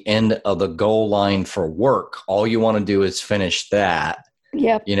see the end of the goal line for work, all you want to do is finish that.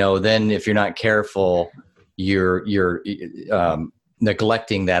 Yep. Then if you're not careful, you're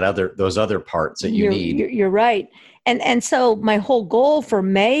neglecting those other parts that you need. You're right. And so my whole goal for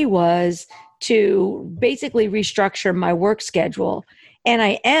May was to basically restructure my work schedule. And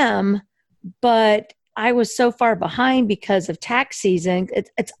I am, but I was so far behind because of tax season.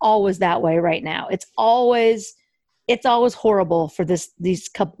 It's always that way right now. It's always horrible for these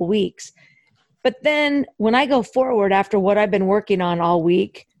couple weeks. But then when I go forward after what I've been working on all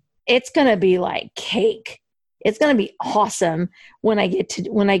week, it's going to be like cake. It's going to be awesome when I get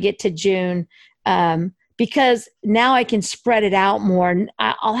to June, because now I can spread it out more. And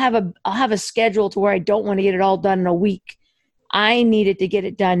I'll have a schedule to where I don't want to get it all done in a week. I needed to get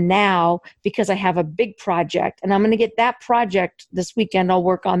it done now because I have a big project, and I'm going to get that project this weekend. I'll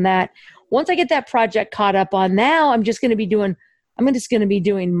work on that. Once I get that project caught up on, now I'm just going to be doing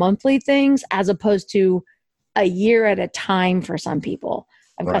monthly things as opposed to a year at a time for some people.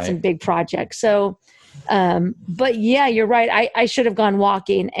 I've got some big projects. So, but yeah, you're right. I should have gone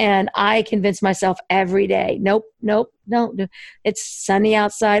walking, and I convinced myself every day, nope. It's sunny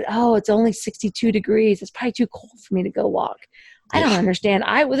outside. Oh, it's only 62 degrees. It's probably too cold for me to go walk. I don't understand.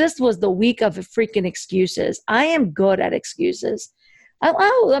 This was the week of freaking excuses. I am good at excuses.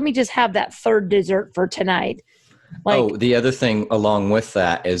 Let me just have that third dessert for tonight. The other thing along with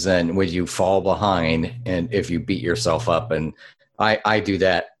that is then when you fall behind and if you beat yourself up, and I do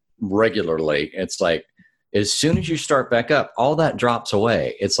that regularly. It's like, as soon as you start back up, all that drops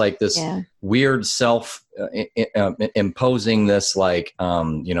away. It's like this weird self imposing this, like,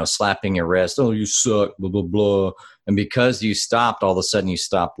 slapping your wrist. Oh, you suck, blah, blah, blah. And because you stopped, all of a sudden you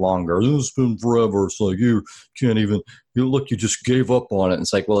stopped longer. It's been forever. It's like, you can't even, you just gave up on it. And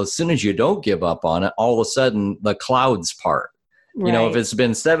it's like, well, as soon as you don't give up on it, all of a sudden the clouds part. Right. If it's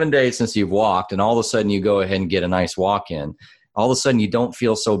been 7 days since you've walked and all of a sudden you go ahead and get a nice walk in, all of a sudden you don't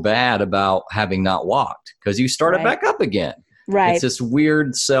feel so bad about having not walked because you started back up again. Right. It's this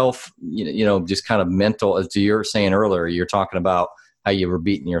weird self, just kind of mental, as you were saying earlier, you're talking about how you were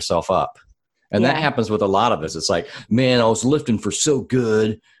beating yourself up. And that happens with a lot of us. It's like, man, I was lifting for so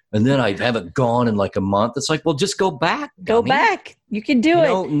good, and then I haven't gone in like a month. It's like, well, just go back. Go back. You can do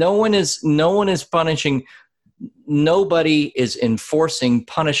it. No one is punishing. Nobody is enforcing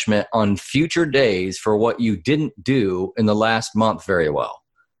punishment on future days for what you didn't do in the last month very well.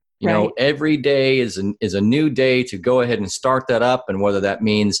 Every day is a new day to go ahead and start that up. And whether that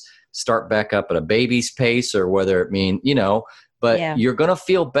means start back up at a baby's pace or whether it means, but you're going to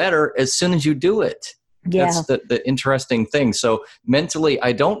feel better as soon as you do it. Yeah. That's the interesting thing. So mentally,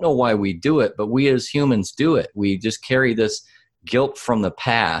 I don't know why we do it, but we as humans do it. We just carry this guilt from the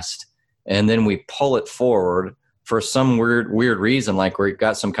past, and then we pull it forward for some weird reason, like we've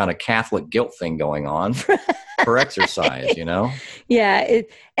got some kind of Catholic guilt thing going on for exercise, Yeah.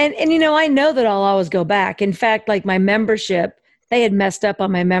 And I know that I'll always go back. In fact, like my membership, they had messed up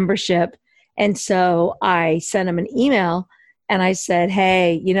on my membership. And so I sent them an email and I said,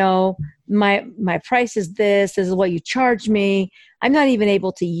 hey, my price is this is what you charge me. I'm not even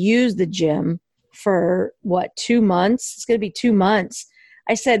able to use the gym for 2 months. It's going to be 2 months.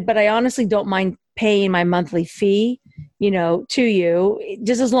 I said, but I honestly don't mind paying my monthly fee, to you,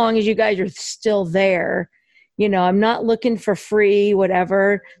 just as long as you guys are still there. I'm not looking for free,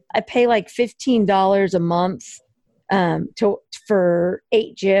 whatever. I pay like $15 a month for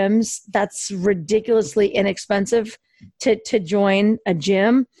 8 gyms. That's ridiculously inexpensive to join a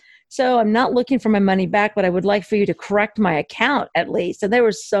gym. So I'm not looking for my money back, but I would like for you to correct my account at least. And they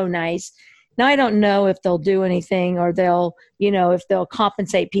were so nice. Now I don't know if they'll do anything or they'll, if they'll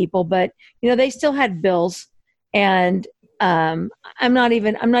compensate people, but they still had bills, and I'm not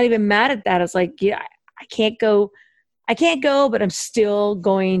even mad at that. It's like, yeah, I can't go, but I'm still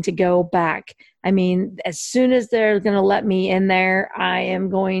going to go back. I mean, as soon as they're going to let me in there, I am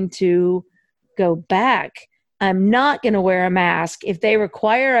going to go back. I'm not going to wear a mask. If they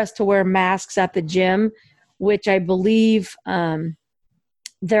require us to wear masks at the gym, which I believe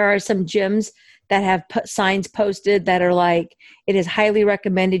there are some gyms that have signs posted that are like, it is highly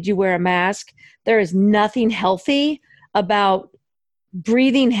recommended you wear a mask. There is nothing healthy about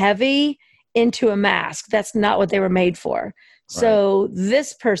breathing heavy into a mask. That's not what they were made for. Right. So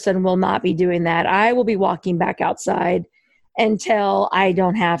this person will not be doing that. I will be walking back outside until I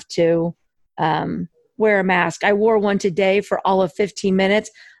don't have to wear a mask. I wore one today for all of 15 minutes.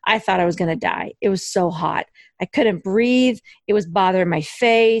 I thought I was going to die. It was so hot. I couldn't breathe. It was bothering my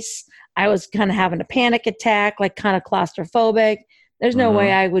face. I was kind of having a panic attack, like kind of claustrophobic. There's no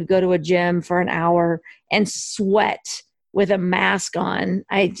way I would go to a gym for an hour and sweat with a mask on.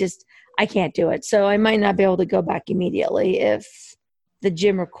 I can't do it. So I might not be able to go back immediately if the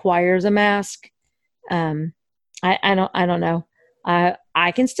gym requires a mask. I don't know.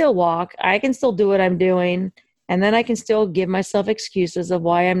 I can still walk. I can still do what I'm doing. And then I can still give myself excuses of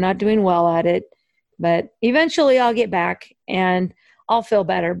why I'm not doing well at it. But eventually I'll get back and I'll feel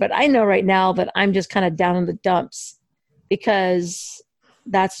better. But I know right now that I'm just kind of down in the dumps because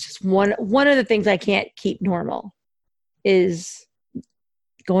that's just one of the things I can't keep normal is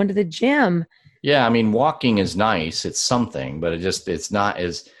going to the gym. Yeah, I mean, walking is nice. It's something, but it's not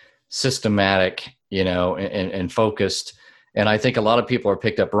as systematic, and focused. And I think a lot of people are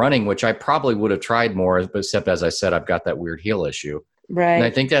picked up running, which I probably would have tried more, except as I said, I've got that weird heel issue. Right. And I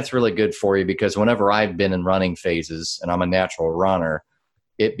think that's really good for you because whenever I've been in running phases and I'm a natural runner,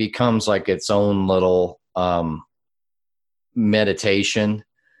 it becomes like its own little meditation.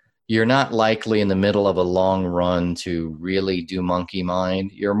 You're not likely in the middle of a long run to really do monkey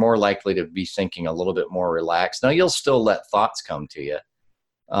mind. You're more likely to be thinking a little bit more relaxed. Now, you'll still let thoughts come to you,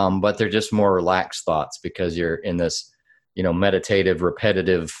 but they're just more relaxed thoughts because you're in this, meditative,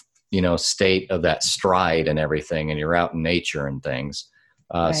 repetitive, state of that stride and everything, and you're out in nature and things.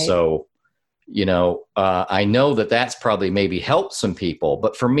 Right. So, I know that that's probably maybe helped some people,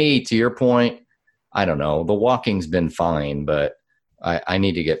 but for me, to your point, I don't know, the walking's been fine, but I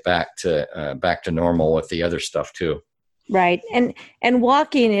need to get back to normal with the other stuff too. Right. And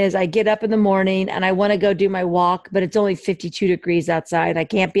walking is, I get up in the morning and I want to go do my walk, but it's only 52 degrees outside. I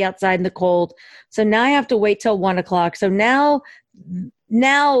can't be outside in the cold. So now I have to wait till 1:00. So now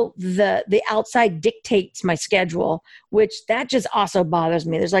the outside dictates my schedule, which that just also bothers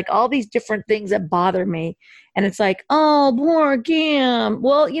me. There's like all these different things that bother me. And it's like, oh, poor Kim.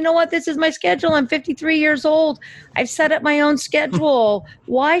 Well, you know what? This is my schedule. I'm 53 years old. I've set up my own schedule.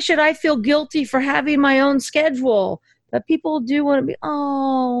 Why should I feel guilty for having my own schedule? But people do want to be,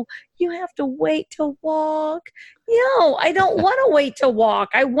 oh, you have to wait to walk. No, I don't want to wait to walk.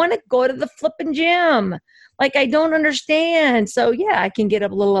 I want to go to the flipping gym. Like, I don't understand. So, yeah, I can get a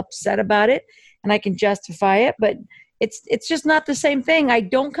little upset about it and I can justify it, but it's just not the same thing. I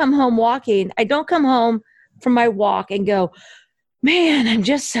don't come home walking. I don't come home from my walk and go, man, I'm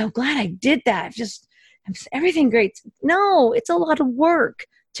just so glad I did that. Everything great. No, it's a lot of work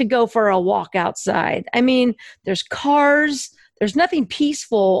to go for a walk outside. I mean, there's cars. There's nothing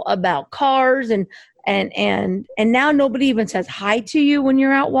peaceful about cars, and now nobody even says hi to you when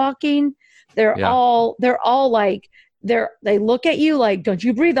you're out walking. They're all like they look at you like, don't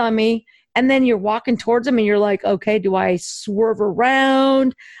you breathe on me. And then you're walking towards them and you're like, okay, do I swerve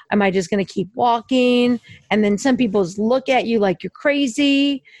around? Am I just going to keep walking? And then some people just look at you like you're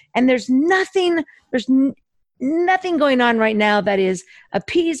crazy. And there's nothing going on right now that is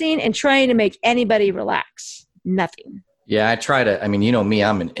appeasing and trying to make anybody relax. Nothing. Yeah, I try to, me,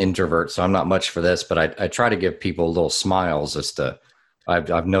 I'm an introvert, so I'm not much for this, but I try to give people little smiles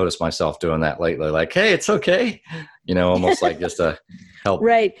I've noticed myself doing that lately. Like, hey, it's okay. Almost like just to help.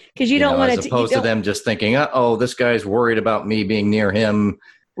 Right. Because you don't want to. As opposed to them just thinking, oh, this guy's worried about me being near him.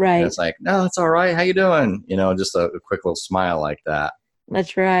 Right. And it's like, no, it's all right. How you doing? Just a quick little smile like that.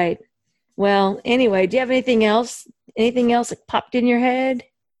 That's right. Well, anyway, do you have anything else Anything else that popped in your head?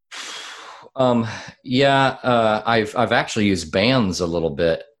 I've actually used bands a little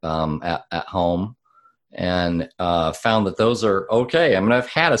bit at home, and found that those are okay. I mean, I've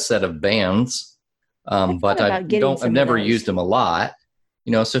had a set of bands, but I've never used them a lot.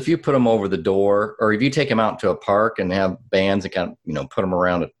 So if you put them over the door, or if you take them out to a park and have bands and kind of, put them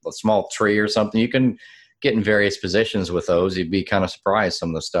around a small tree or something, you can get in various positions with those. You'd be kind of surprised some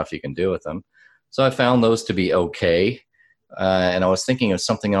of the stuff you can do with them. So I found those to be okay. And I was thinking of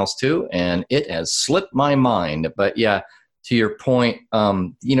something else too, and it has slipped my mind. But yeah, to your point,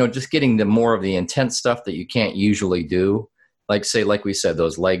 just getting the more of the intense stuff that you can't usually do. Like we said,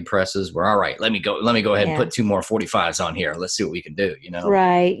 those leg presses were all right. Let me go ahead and put 2 more 45s on here. Let's see what we can do,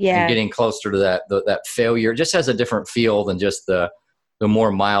 Right. Yeah. And getting closer to that failure just has a different feel than just the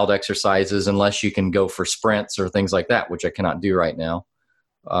more mild exercises, unless you can go for sprints or things like that, which I cannot do right now.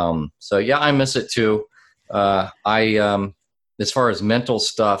 So yeah, I miss it too. As far as mental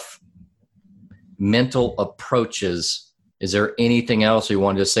stuff, mental approaches, is there anything else you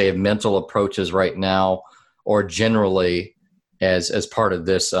wanted to say of mental approaches right now, or generally as part of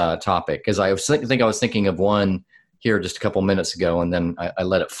this topic? Because I was thinking of one here just a couple minutes ago, and then I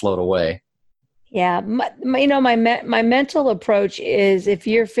let it float away. Yeah, my mental approach is, if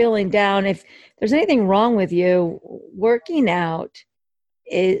you're feeling down, if there's anything wrong with you, working out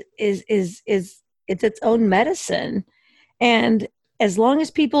is it's its own medicine. And as long as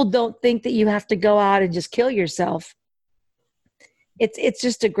people don't think that you have to go out and just kill yourself, it's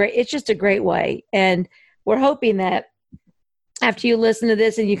just a great way. And we're hoping that after you listen to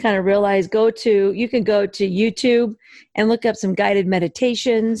this and you kind of realize, you can go to YouTube and look up some guided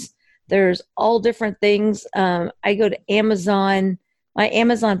meditations. There's all different things. I go to Amazon, my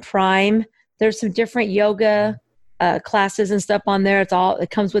Amazon Prime. There's some different yoga classes and stuff on there. It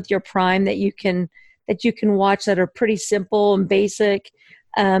comes with your Prime that you can watch, that are pretty simple and basic.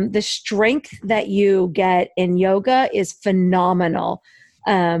 The strength that you get in yoga is phenomenal.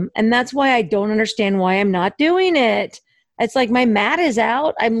 And that's why I don't understand why I'm not doing it. It's like my mat is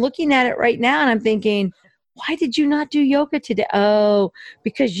out. I'm looking at it right now and I'm thinking, why did you not do yoga today? Oh,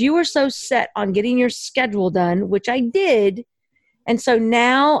 because you were so set on getting your schedule done, which I did. And so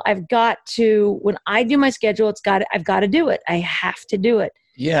now I've got to, when I do my schedule, I've got to do it. I have to do it.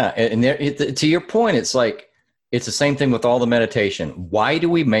 Yeah. And to your point, it's like, it's the same thing with all the meditation. Why do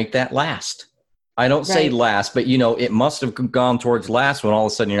we make that last? I don't say last, but it must have gone towards last when all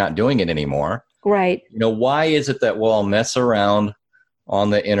of a sudden you're not doing it anymore. Right. Why is it that I'll mess around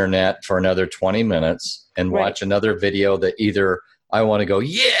on the internet for another 20 minutes and watch another video that either I want to go,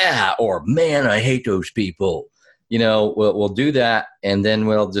 yeah, or man, I hate those people. We'll do that, and then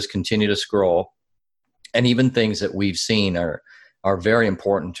we'll just continue to scroll. And even things that we've seen are very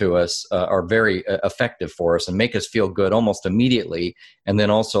important to us, are very effective for us and make us feel good almost immediately. And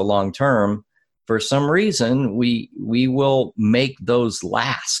then also long term, for some reason, we will make those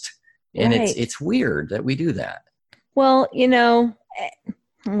last. And it's weird that we do that. Well,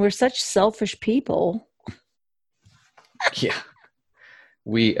 we're such selfish people. Yeah.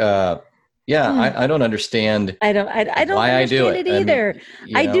 I don't understand. I don't why understand I do it either.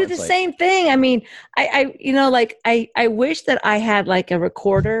 I do the same thing. I mean, I wish that I had like a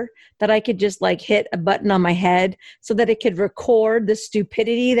recorder that I could just like hit a button on my head so that it could record the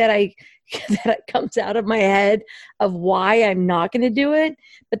stupidity that comes out of my head of why I'm not going to do it.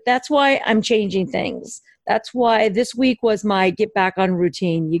 But that's why I'm changing things. That's why this week was my get back on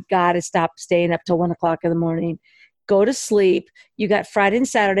routine. You got to stop staying up till 1 o'clock in the morning. Go to sleep. You got Friday and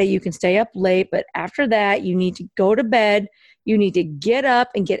Saturday. You can stay up late, but after that, you need to go to bed. You need to get up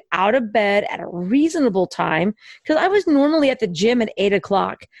and get out of bed at a reasonable time. Because I was normally at the gym at 8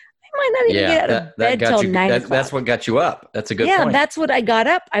 o'clock. I might not even get out of bed till 9 o'clock. That's what got you up. That's a good point. Yeah, that's what I got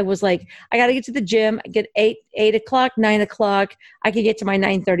up. I was like, I got to get to the gym. I get 8 o'clock, 9 o'clock. I could get to my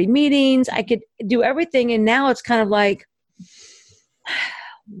 9:30 meetings. I could do everything. And now it's kind of like,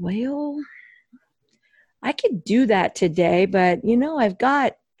 well, I could do that today, but I've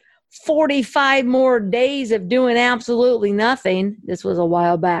got 45 more days of doing absolutely nothing. This was a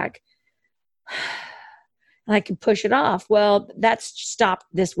while back. And I could push it off. Well, that's stopped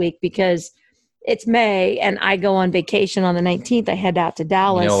this week because it's May and I go on vacation on the 19th. I head out to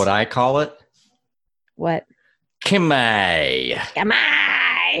Dallas. You know what I call it? What? Kimay.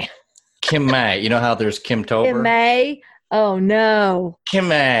 Kimay. Kimay. You know how there's Kimtober? Kimay. Oh, no.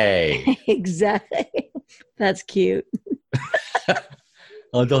 Kimay. Exactly. That's cute.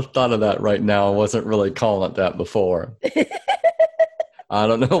 I just thought of that right now. I wasn't really calling it that before. I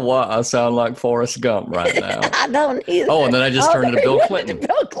don't know why I sound like Forrest Gump right now. I don't either. Oh, and then I just turned into Bill Clinton.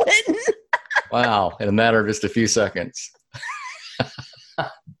 Bill Clinton. Wow. In a matter of just a few seconds.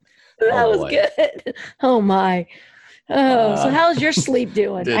 That was good. Oh my. Oh, so how's your sleep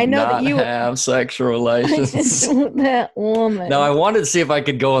doing? I know that you have sexual relations with that woman. Now I wanted to see if I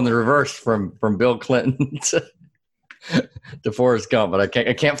could go in the reverse from Bill Clinton to Forrest Gump, but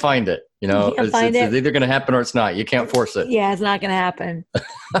I can't find it. You know, it's either going to happen or it's not. You can't force it. Yeah, it's not going to happen.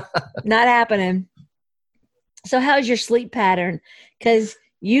 Not happening. So how's your sleep pattern? Because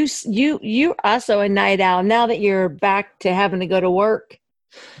you also a night owl now that you're back to having to go to work.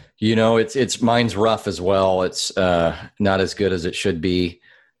 You know, it's mine's rough as well. It's not as good as it should be.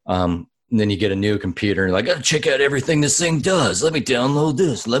 And then you get a new computer and you're like, I gotta check out everything this thing does. Let me download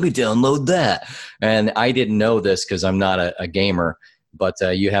this. Let me download that. And I didn't know this because I'm not a gamer, but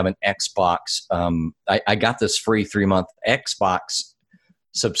you have an Xbox. I got this free 3-month Xbox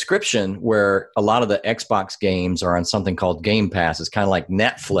subscription where a lot of the Xbox games are on something called Game Pass. It's kind of like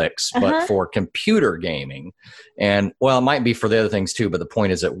Netflix, but for computer gaming. And well, it might be for the other things too, but the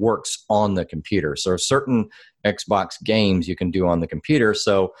point is it works on the computer. So certain Xbox games you can do on the computer.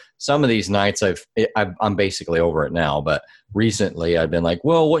 So some of these nights I'm basically over it now, but recently I've been like,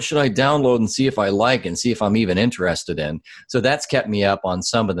 well, what should I download and see if I like and see if I'm even interested in? So that's kept me up on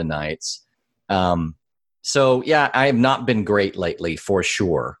some of the nights. So yeah, I have not been great lately for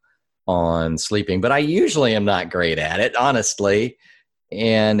sure on sleeping, but I usually am not great at it, honestly.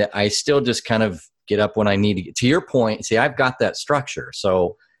 And I still just kind of get up when I need to get to your point. See, I've got that structure.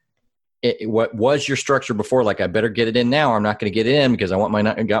 So what was your structure before? Like, I better get it in now. Or I'm not going to get it in because I got my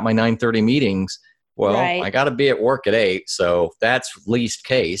 9:30 meetings. Well, right. I got to be at work at 8. So that's least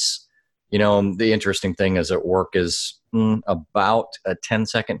case. You know, the interesting thing is at work is about a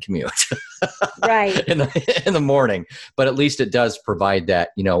 10-second commute right in the morning, but at least it does provide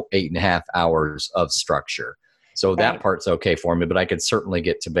that, 8.5 hours of structure. So that part's okay for me, but I could certainly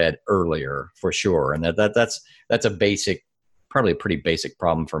get to bed earlier for sure. And that's a basic, probably a pretty basic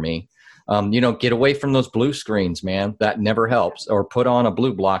problem for me. Get away from those blue screens, man. That never helps. Or put on a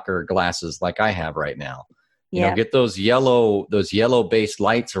blue blocker glasses like I have right now. Get those yellow based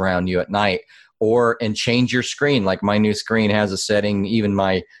lights around you at night, and change your screen. Like my new screen has a setting, even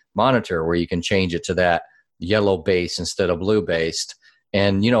my monitor, where you can change it to that yellow base instead of blue based.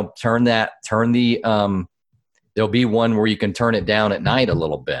 And, there'll be one where you can turn it down at night a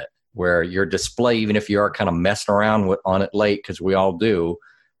little bit, where your display, even if you are kind of messing around on it late, because we all do,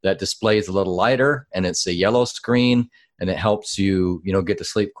 that display is a little lighter and it's a yellow screen and it helps you, get to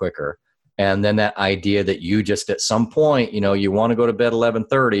sleep quicker. And then that idea that you just at some point, you want to go to bed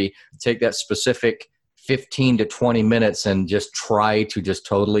 11:30, take that specific 15 to 20 minutes and just try to just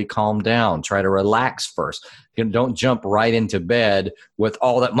totally calm down. Try to relax first. Don't jump right into bed with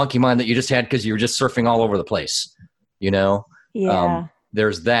all that monkey mind that you just had because you were just surfing all over the place, Yeah.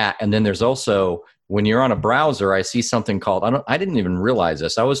 There's that. And then there's also, when you're on a browser, I see something called, I didn't even realize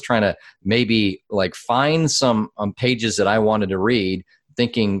this. I was trying to maybe like find some pages that I wanted to read,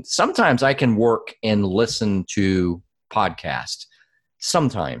 thinking sometimes I can work and listen to podcasts.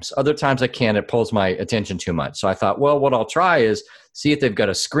 Sometimes. Other times I can't. It pulls my attention too much. So I thought, well, what I'll try is see if they've got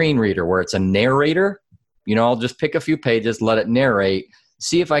a screen reader where it's a narrator. I'll just pick a few pages, let it narrate,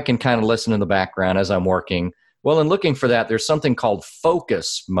 see if I can kind of listen in the background as I'm working. Well, in looking for that, there's something called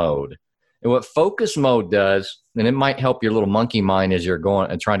focus mode. And what focus mode does, and it might help your little monkey mind as you're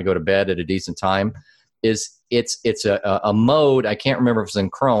going and trying to go to bed at a decent time, is it's a mode. I can't remember if it's in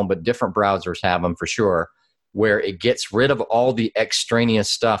Chrome, but different browsers have them for sure, where it gets rid of all the extraneous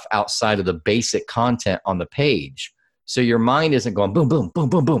stuff outside of the basic content on the page. So your mind isn't going boom, boom, boom,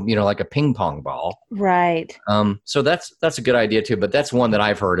 boom, boom, like a ping pong ball. Right. So that's a good idea too. But that's one that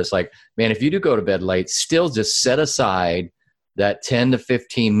I've heard. It's like, man, if you do go to bed late, still just set aside that 10 to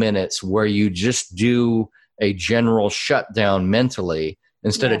 15 minutes where you just do a general shutdown mentally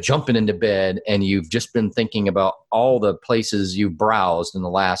instead of jumping into bed and you've just been thinking about all the places you browsed in the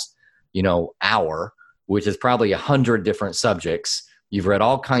last, hour, which is probably 100 different subjects. You've read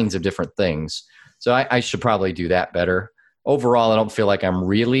all kinds of different things. So I should probably do that better. Overall, I don't feel like I'm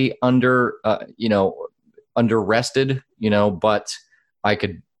really under rested, but I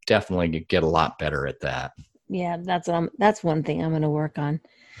could definitely get a lot better at that. Yeah, that's one thing I'm going to work on.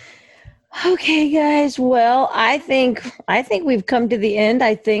 Okay, guys. Well, I think we've come to the end.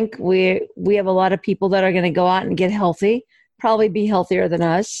 I think we have a lot of people that are going to go out and get healthy, probably be healthier than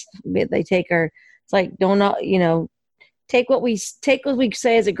us. They take it's like, take what we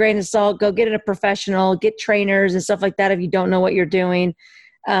say as a grain of salt, go get a professional, get trainers and stuff like that if you don't know what you're doing.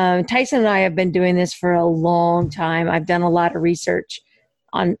 Tyson and I have been doing this for a long time. I've done a lot of research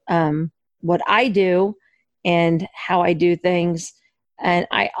on what I do and how I do things. And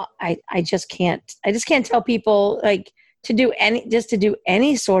I just can't tell people like to do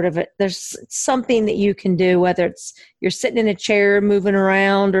any sort of it. There's something that you can do, whether it's you're sitting in a chair, moving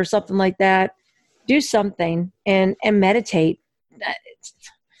around or something like that. Do something and meditate.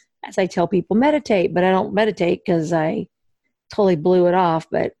 As I tell people, meditate, but I don't meditate because I totally blew it off,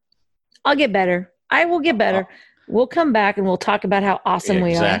 but I'll get better. I will get better. We'll come back and we'll talk about how awesome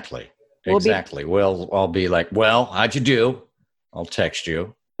we are. Exactly. I'll be like, well, how'd you do? I'll text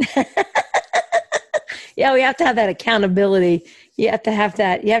you. Yeah, we have to have that accountability. You have to have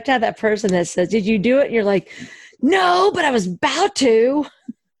that. You have to have that person that says, did you do it? And you're like, no, but I was about to.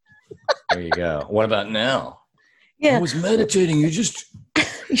 There you go. What about now? Yeah. I was meditating. You just...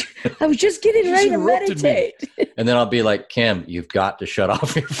 I was just getting ready to meditate. And then I'll be like, Kim, you've got to shut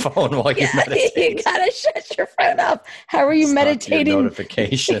off your phone while you meditate. You got to shut your phone off. How are you meditating? Your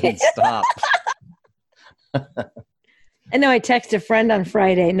notifications. Stop. And no, I texted a friend on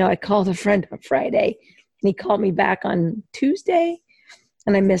Friday. No, I called a friend on Friday. And he called me back on Tuesday.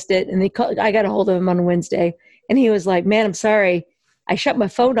 And I missed it. And I got a hold of him on Wednesday. And he was like, man, I'm sorry. I shut my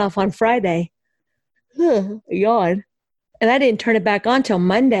phone off on Friday. Yawn. And I didn't turn it back on till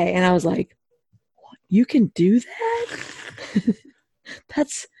Monday. And I was like, what? You can do that?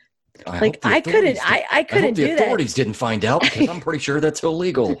 That's like, I couldn't do that. The authorities didn't find out because I'm pretty sure that's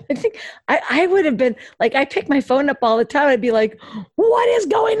illegal. I think I would have been like, I pick my phone up all the time. I'd be like, what is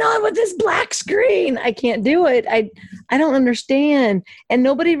going on with this black screen? I can't do it. I don't understand. And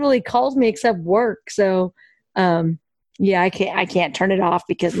nobody really calls me except work. So, yeah, I can't turn it off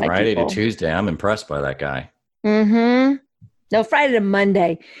because Friday to Tuesday. I'm impressed by that guy. Mm-hmm. No, Friday to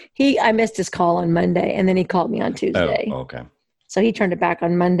Monday. I missed his call on Monday, and then he called me on Tuesday. Oh, okay. So he turned it back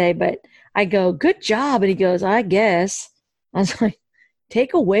on Monday, but I go, good job. And he goes, I guess. I was like,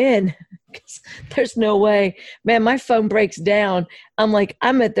 take a win. There's no way. Man, my phone breaks down. I'm like,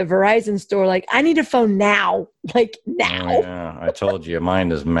 I'm at the Verizon store. Like, I need a phone now. Like, now. Oh, yeah, I told you,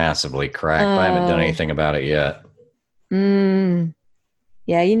 mine is massively cracked. I haven't done anything about it yet.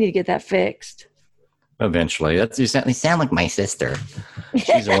 Yeah, you need to get that fixed. Eventually. You sound like my sister.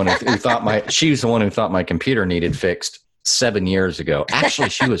 She's the one who thought my computer needed fixed 7 years ago. Actually,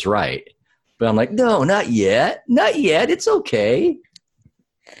 she was right. But I'm like, no, not yet. Not yet. It's okay.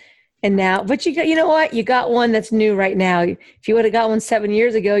 And now, but you know what? You got one that's new right now. If you would have got one 7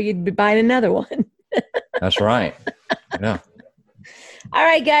 years ago, you'd be buying another one. That's right. Yeah. All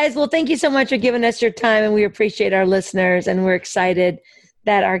right, guys. Well, thank you so much for giving us your time, and we appreciate our listeners, and we're excited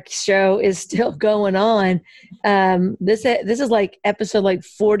that our show is still going on. This is like episode like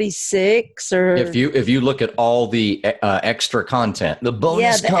 46, or if you look at all the extra content, the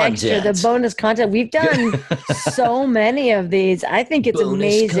bonus content, we've done so many of these. I think it's bonus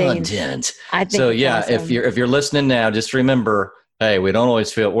amazing content. I think so. Yeah, awesome. If you're listening now, just remember, hey, we don't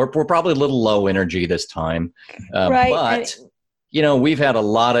always feel we're probably a little low energy this time, right? But we've had a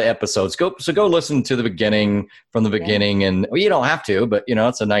lot of episodes. Go listen to the beginning, and you don't have to, but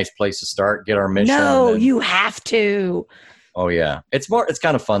it's a nice place to start. Get our mission. No, you have to. Oh yeah, it's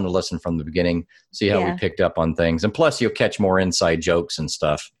kind of fun to listen from the beginning, see how we picked up on things, and plus you'll catch more inside jokes and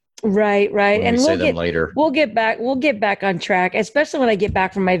stuff. Right, and we'll say them later. We'll get back on track, especially when I get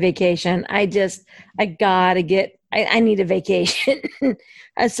back from my vacation. I need a vacation.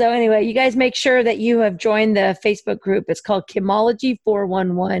 So anyway, you guys make sure that you have joined the Facebook group. It's called Kimology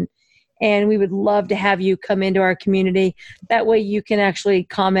 411. And we would love to have you come into our community. That way you can actually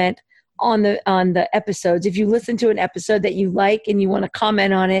comment on the episodes. If you listen to an episode that you like and you want to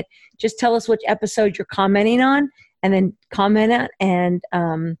comment on it, just tell us which episode you're commenting on and then comment on, and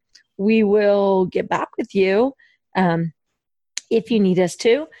we will get back with you if you need us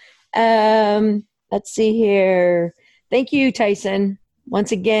to. Let's see here. Thank you, Tyson,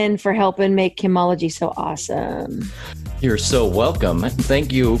 once again for helping make Kimology so awesome. You're so welcome.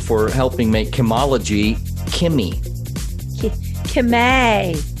 Thank you for helping make Kimology Kimmy.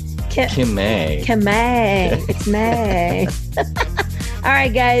 Kimay. Kimay. It's May. All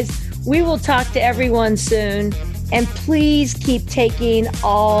right, guys. We will talk to everyone soon. And please keep taking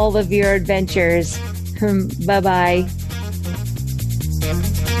all of your adventures. Bye-bye.